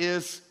Lord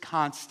is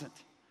constant.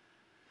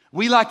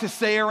 We like to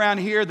say around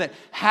here that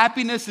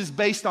happiness is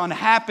based on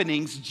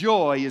happenings,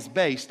 joy is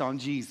based on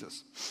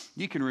Jesus.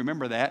 You can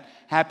remember that.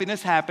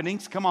 Happiness,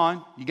 happenings, come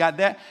on, you got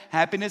that?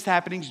 Happiness,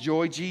 happenings,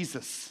 joy,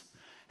 Jesus.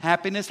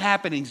 Happiness,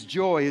 happenings,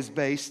 joy is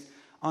based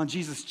on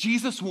Jesus.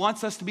 Jesus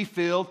wants us to be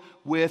filled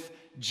with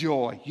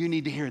joy. You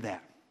need to hear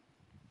that.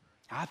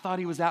 I thought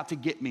he was out to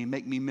get me and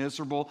make me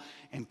miserable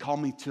and call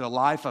me to a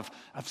life of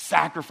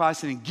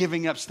sacrificing and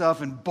giving up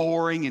stuff and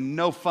boring and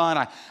no fun.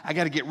 I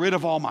got to get rid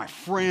of all my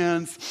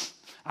friends.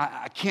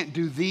 I can't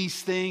do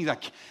these things.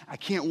 I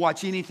can't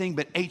watch anything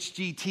but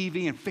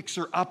HGTV and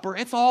Fixer Upper.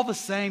 It's all the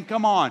same.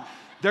 Come on.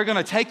 They're going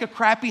to take a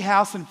crappy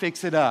house and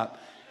fix it up.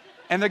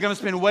 And they're going to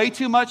spend way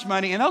too much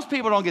money. And those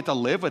people don't get to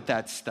live with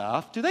that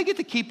stuff. Do they get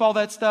to keep all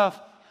that stuff?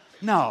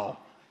 No.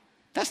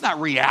 That's not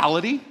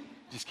reality.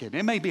 Just kidding.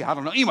 It may be. I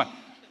don't know. Anyway.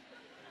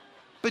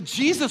 But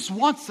Jesus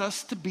wants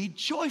us to be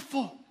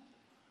joyful.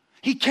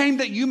 He came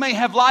that you may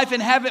have life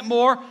and have it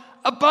more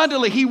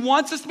abundantly. He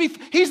wants us to be,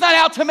 he's not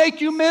out to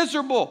make you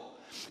miserable.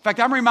 In fact,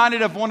 I'm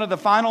reminded of one of the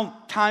final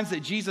times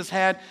that Jesus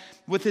had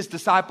with his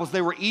disciples.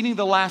 They were eating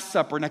the Last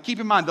Supper. Now keep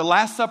in mind, the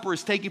Last Supper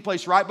is taking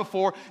place right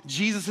before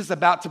Jesus is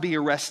about to be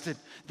arrested.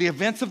 The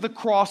events of the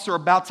cross are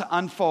about to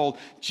unfold.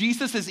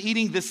 Jesus is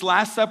eating this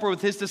Last Supper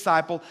with his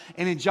disciple.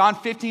 And in John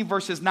 15,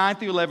 verses 9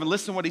 through 11,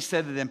 listen to what he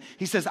said to them.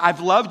 He says,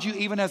 I've loved you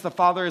even as the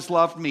Father has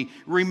loved me.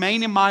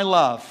 Remain in my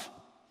love.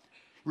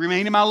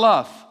 Remain in my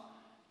love.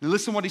 Now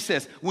listen to what he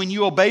says. When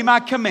you obey my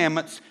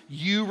commandments,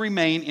 you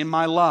remain in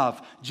my love,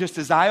 just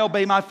as I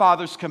obey my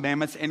Father's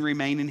commandments and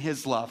remain in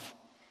his love.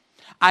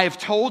 I have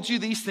told you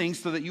these things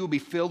so that you will be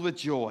filled with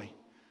joy.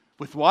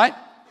 With what?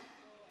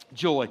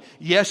 Joy.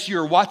 Yes,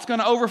 your what's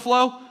going to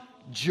overflow?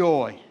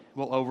 Joy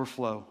will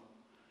overflow.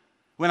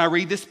 When I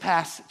read this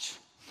passage,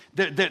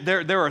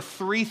 there are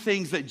three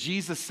things that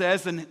Jesus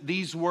says in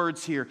these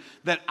words here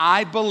that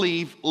I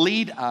believe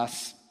lead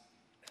us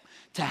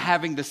to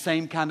having the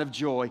same kind of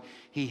joy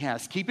he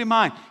has. Keep in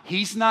mind,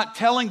 he's not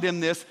telling them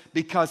this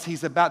because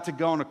he's about to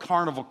go on a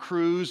Carnival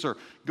cruise or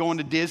going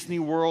to Disney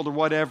World or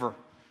whatever.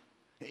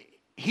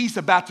 He's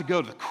about to go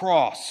to the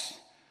cross.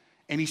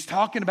 And he's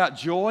talking about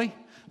joy.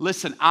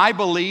 Listen, I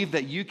believe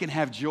that you can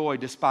have joy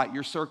despite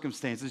your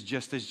circumstances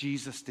just as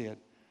Jesus did.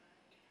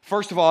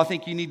 First of all, I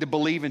think you need to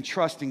believe and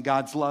trust in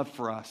God's love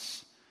for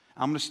us.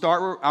 I'm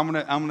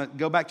going to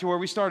go back to where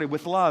we started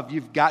with love.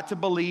 You've got to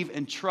believe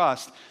and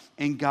trust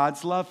in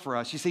God's love for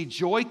us. You see,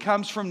 joy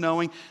comes from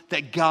knowing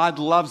that God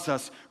loves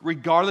us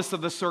regardless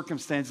of the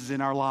circumstances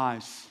in our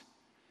lives.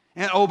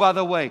 And oh, by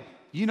the way,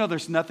 you know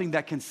there's nothing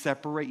that can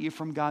separate you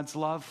from God's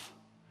love.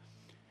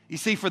 You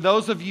see, for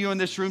those of you in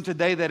this room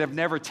today that have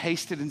never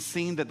tasted and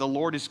seen that the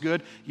Lord is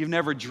good, you've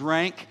never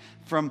drank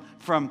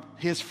from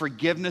his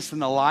forgiveness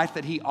and the life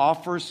that he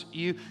offers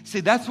you. See,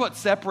 that's what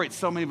separates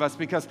so many of us,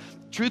 because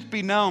truth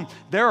be known,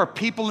 there are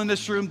people in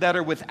this room that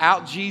are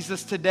without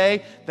Jesus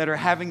today that are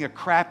having a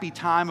crappy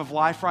time of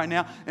life right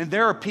now. And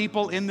there are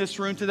people in this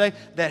room today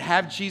that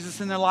have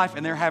Jesus in their life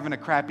and they're having a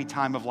crappy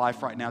time of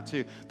life right now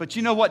too. But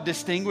you know what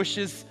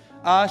distinguishes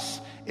us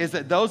is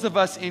that those of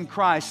us in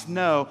Christ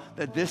know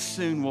that this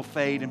soon will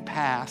fade and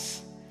pass.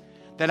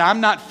 That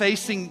I'm not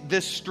facing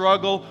this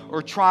struggle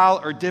or trial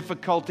or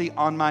difficulty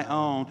on my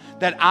own.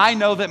 That I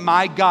know that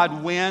my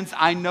God wins.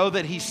 I know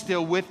that he's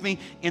still with me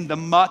in the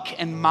muck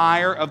and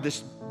mire of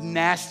this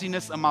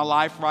nastiness of my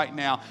life right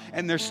now.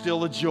 And there's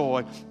still a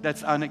joy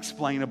that's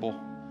unexplainable.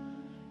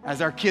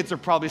 As our kids are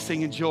probably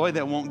singing, joy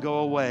that won't go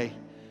away.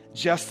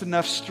 Just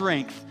enough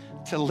strength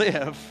to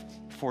live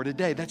for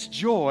today. That's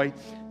joy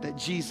that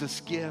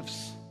Jesus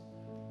gives.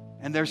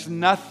 And there's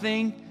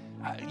nothing,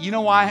 you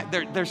know why?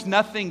 There's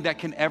nothing that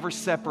can ever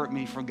separate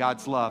me from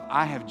God's love.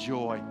 I have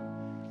joy.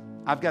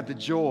 I've got the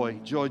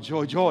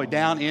joy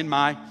down in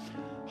my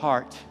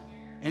heart.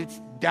 And it's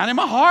down in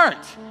my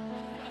heart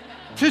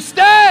to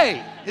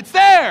stay. It's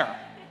there.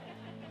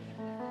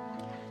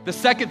 The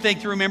second thing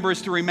to remember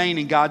is to remain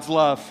in God's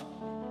love.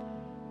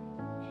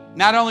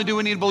 Not only do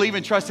we need to believe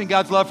and trust in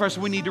God's love for us,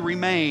 we need to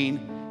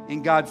remain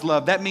in God's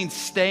love. That means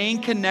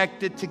staying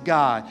connected to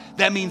God.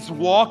 That means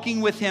walking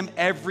with him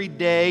every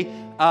day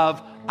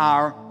of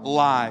our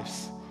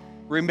lives.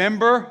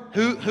 Remember,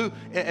 who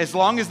as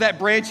long as that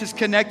branch is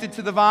connected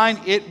to the vine,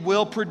 it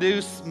will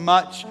produce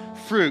much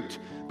fruit.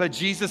 But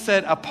Jesus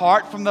said,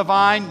 apart from the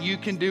vine, you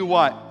can do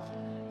what?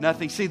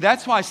 Nothing. See,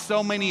 that's why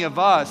so many of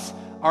us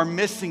are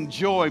missing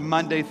joy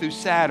Monday through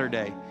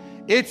Saturday.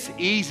 It's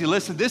easy.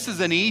 Listen, this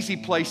is an easy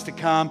place to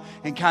come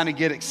and kind of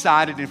get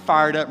excited and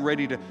fired up and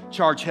ready to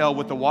charge hell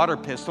with the water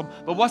pistol.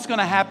 But what's going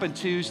to happen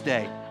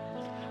Tuesday?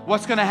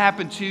 What's going to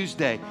happen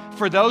Tuesday?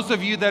 For those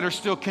of you that are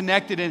still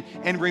connected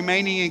and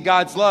remaining in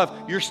God's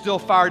love, you're still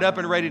fired up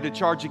and ready to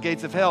charge the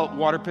gates of hell,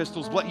 water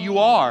pistols, you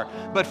are.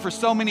 But for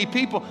so many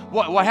people,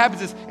 what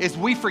happens is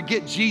we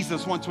forget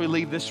Jesus once we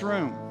leave this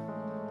room.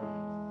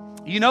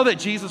 You know that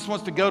Jesus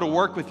wants to go to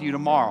work with you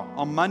tomorrow,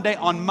 on Monday?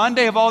 On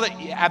Monday of all that?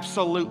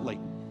 Absolutely.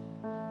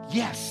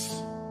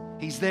 Yes,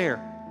 He's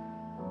there.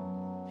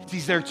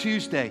 He's there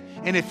Tuesday.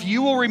 And if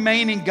you will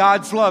remain in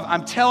God's love,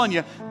 I'm telling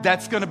you,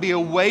 that's going to be a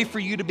way for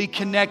you to be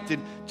connected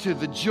to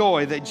the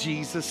joy that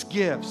Jesus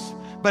gives.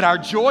 But our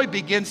joy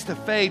begins to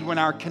fade when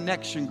our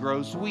connection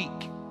grows weak.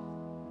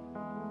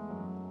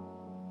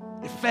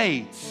 It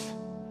fades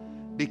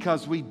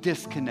because we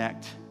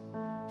disconnect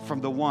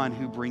from the one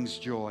who brings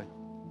joy.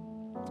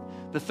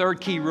 The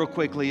third key, real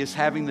quickly, is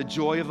having the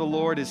joy of the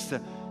Lord is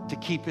to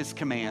keep His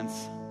commands.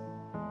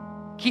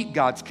 Keep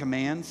God's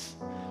commands.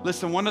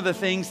 Listen, one of the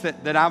things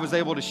that I was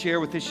able to share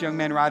with this young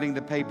man writing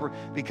the paper,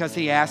 because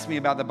he asked me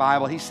about the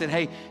Bible, he said,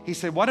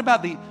 what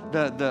about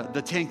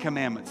the Ten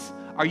Commandments?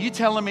 Are you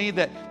telling me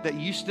that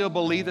you still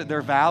believe that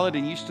they're valid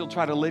and you still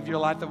try to live your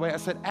life that way? I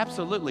said,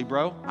 absolutely,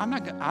 bro.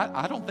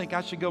 I don't think I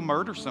should go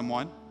murder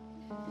someone.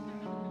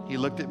 He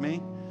looked at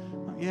me.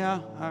 Yeah,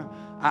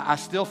 I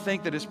still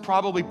think that it's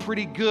probably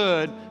pretty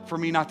good for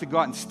me not to go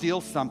out and steal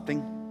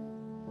something.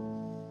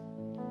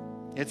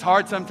 It's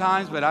hard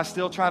sometimes, but I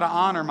still try to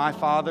honor my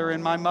father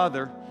and my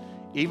mother,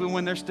 even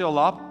when they're still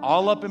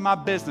all up in my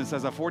business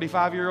as a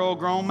 45-year-old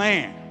grown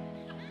man.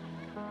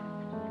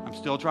 I'm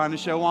still trying to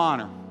show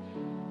honor.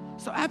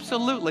 So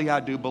absolutely, I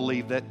do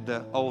believe that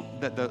the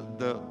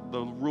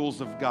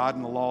rules of God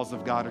and the laws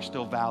of God are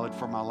still valid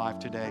for my life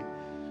today.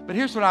 But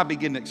here's what I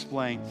begin to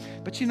explain.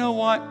 But you know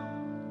what?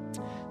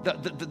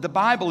 The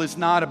Bible is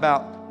not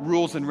about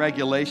rules and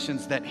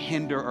regulations that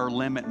hinder or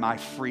limit my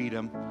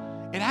freedom.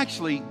 It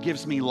actually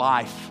gives me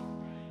life.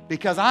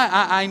 Because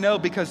I know,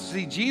 because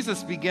see,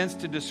 Jesus begins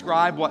to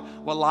describe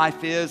what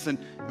life is and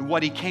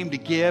what He came to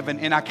give.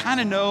 And I kind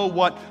of know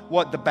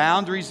what the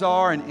boundaries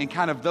are and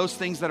kind of those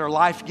things that are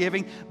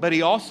life-giving. But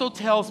He also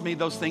tells me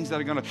those things that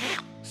are going to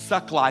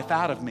suck life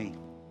out of me.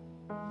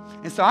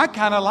 And so I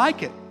kind of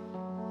like it.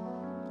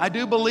 I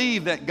do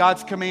believe that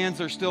God's commands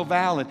are still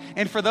valid.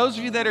 And for those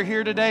of you that are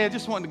here today, I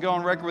just wanted to go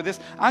on record with this.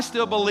 I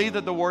still believe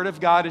that the Word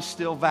of God is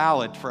still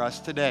valid for us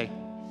today.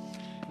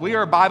 We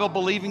are a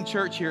Bible-believing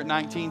church here at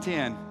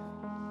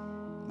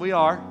 1910. We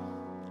are.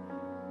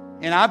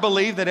 And I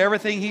believe that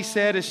everything He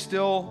said is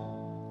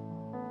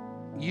still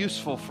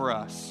useful for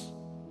us.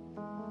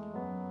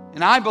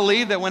 And I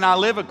believe that when I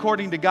live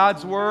according to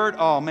God's Word,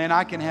 oh man,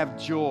 I can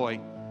have joy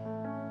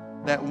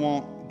that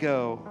won't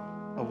go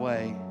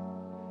away.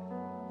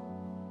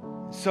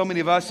 So many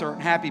of us are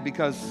happy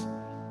because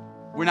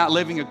we're not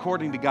living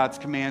according to God's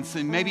commands.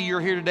 And maybe you're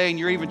here today and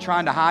you're even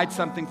trying to hide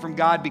something from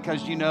God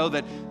because you know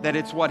that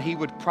it's what He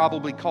would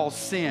probably call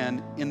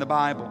sin in the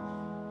Bible.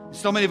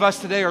 So many of us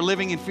today are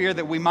living in fear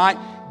that we might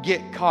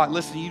get caught.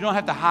 Listen, you don't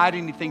have to hide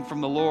anything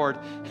from the Lord.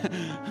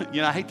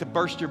 I hate to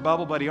burst your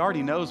bubble, but He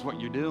already knows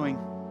what you're doing.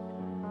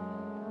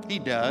 He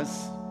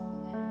does.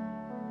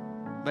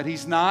 But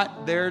He's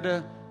not there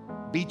to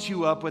beat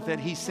you up with it.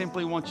 He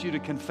simply wants you to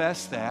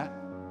confess that.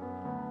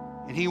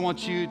 And He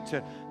wants you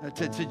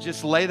to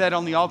just lay that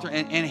on the altar.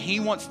 And He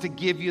wants to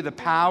give you the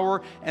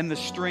power and the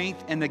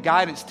strength and the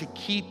guidance to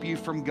keep you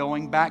from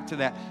going back to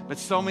that. But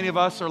so many of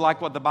us are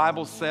like what the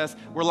Bible says.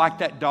 We're like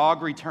that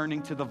dog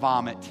returning to the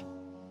vomit.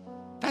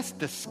 That's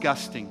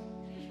disgusting.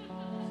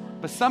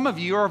 But some of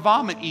you are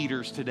vomit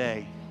eaters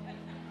today.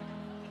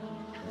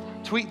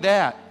 Tweet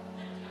that.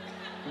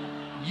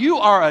 You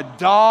are a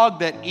dog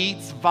that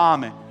eats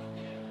vomit.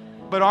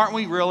 But aren't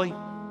we really?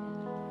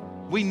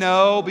 We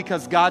know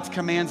because God's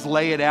commands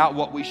lay it out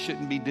what we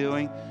shouldn't be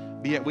doing,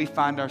 but yet we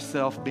find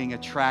ourselves being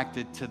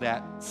attracted to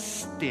that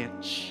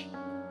stench.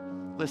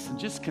 Listen,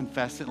 just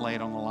confess it, lay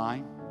it on the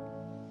line.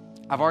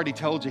 I've already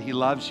told you He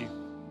loves you.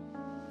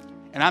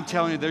 And I'm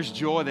telling you, there's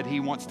joy that He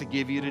wants to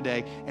give you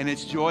today. And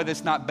it's joy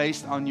that's not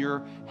based on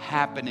your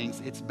happenings.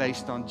 It's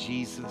based on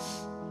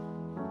Jesus.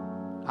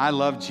 I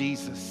love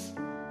Jesus.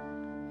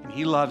 And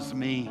He loves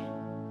me.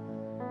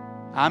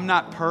 I'm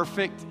not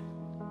perfect.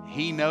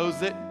 He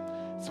knows it.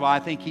 That's why I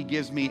think He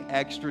gives me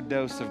extra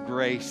dose of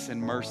grace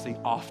and mercy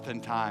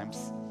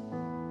oftentimes.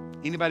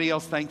 Anybody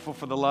else thankful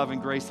for the love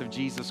and grace of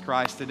Jesus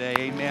Christ today?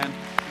 Amen.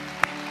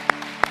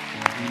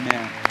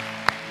 Amen.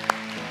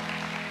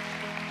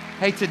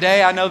 Hey,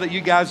 today I know that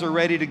you guys are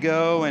ready to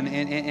go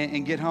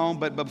and get home,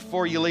 but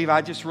before you leave,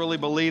 I just really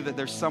believe that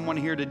there's someone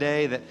here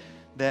today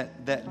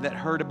that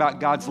heard about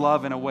God's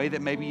love in a way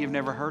that maybe you've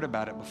never heard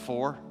about it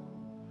before.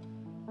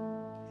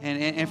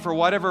 And for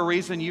whatever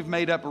reason, you've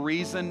made up a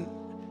reason,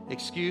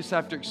 excuse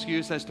after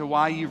excuse as to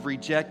why you've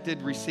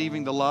rejected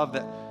receiving the love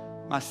that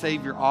my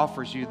Savior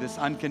offers you, this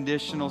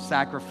unconditional,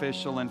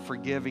 sacrificial, and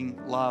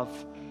forgiving love.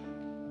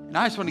 And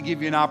I just want to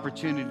give you an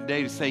opportunity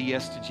today to say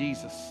yes to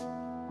Jesus.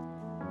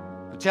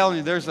 I'm telling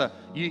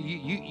you,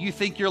 you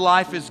think your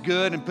life is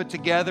good and put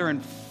together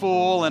and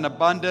full and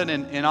abundant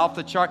and off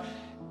the chart.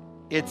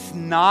 it's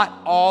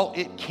not all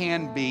it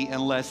can be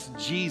unless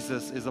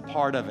Jesus is a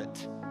part of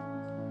it.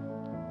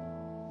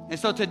 And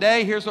so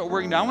today, here's what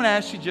we're going to do. I want to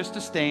ask you just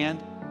to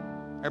stand.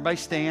 Everybody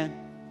stand.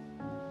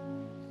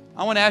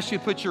 I want to ask you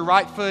to put your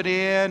right foot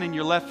in and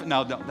your left foot.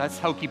 No, that's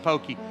hokey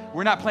pokey.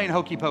 We're not playing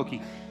hokey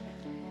pokey.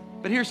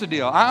 But here's the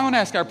deal. I want to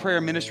ask our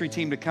prayer ministry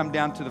team to come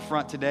down to the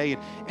front today.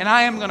 And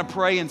I am going to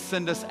pray and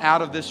send us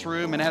out of this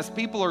room. And as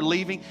people are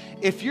leaving,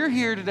 if you're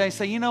here today,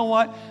 say, you know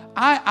what?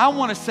 I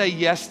want to say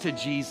yes to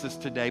Jesus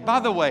today. By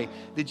the way,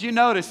 did you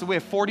notice that we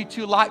have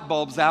 42 light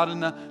bulbs out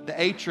in the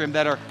atrium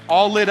that are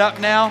all lit up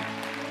now?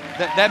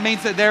 That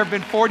means that there have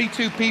been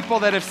 42 people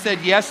that have said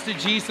yes to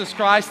Jesus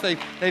Christ.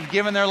 They've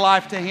given their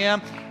life to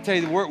Him. I tell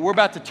you, we're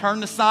about to turn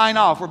the sign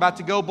off. We're about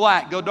to go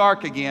black, go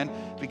dark again,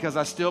 because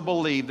I still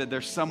believe that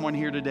there's someone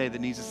here today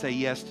that needs to say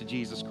yes to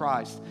Jesus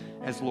Christ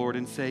as Lord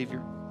and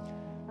Savior.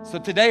 So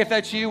today, if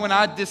that's you, when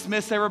I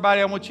dismiss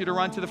everybody, I want you to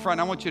run to the front.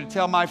 I want you to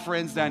tell my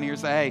friends down here,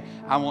 say, hey,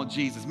 I want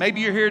Jesus.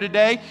 Maybe you're here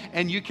today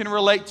and you can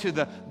relate to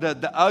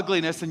the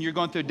ugliness and you're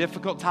going through a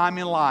difficult time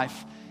in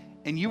life.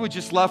 And you would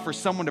just love for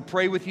someone to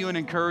pray with you and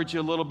encourage you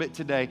a little bit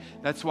today.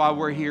 That's why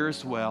we're here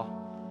as well.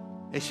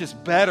 It's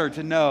just better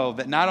to know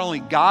that not only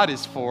God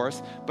is for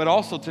us, but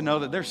also to know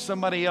that there's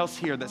somebody else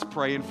here that's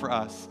praying for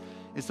us.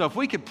 And so if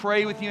we could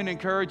pray with you and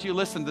encourage you,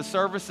 listen, the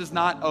service is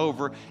not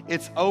over.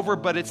 It's over,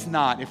 but it's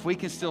not. If we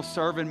can still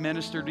serve and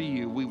minister to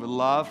you, we would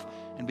love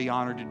and be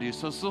honored to do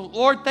so. So,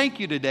 Lord, thank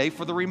you today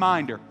for the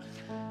reminder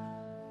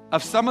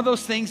of some of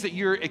those things that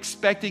you're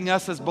expecting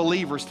us as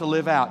believers to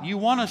live out. You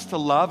want us to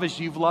love as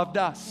you've loved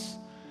us.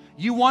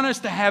 You want us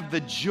to have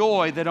the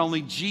joy that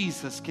only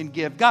Jesus can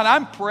give. God,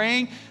 I'm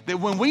praying that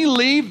when we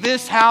leave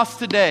this house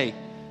today,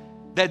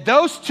 that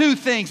those two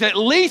things, at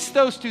least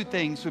those two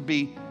things, would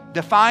be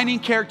defining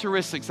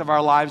characteristics of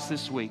our lives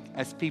this week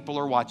as people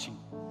are watching.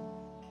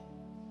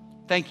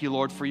 Thank you,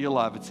 Lord, for your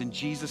love. It's in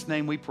Jesus'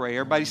 name we pray.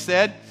 Everybody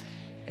said,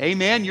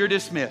 amen. You're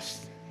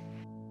dismissed.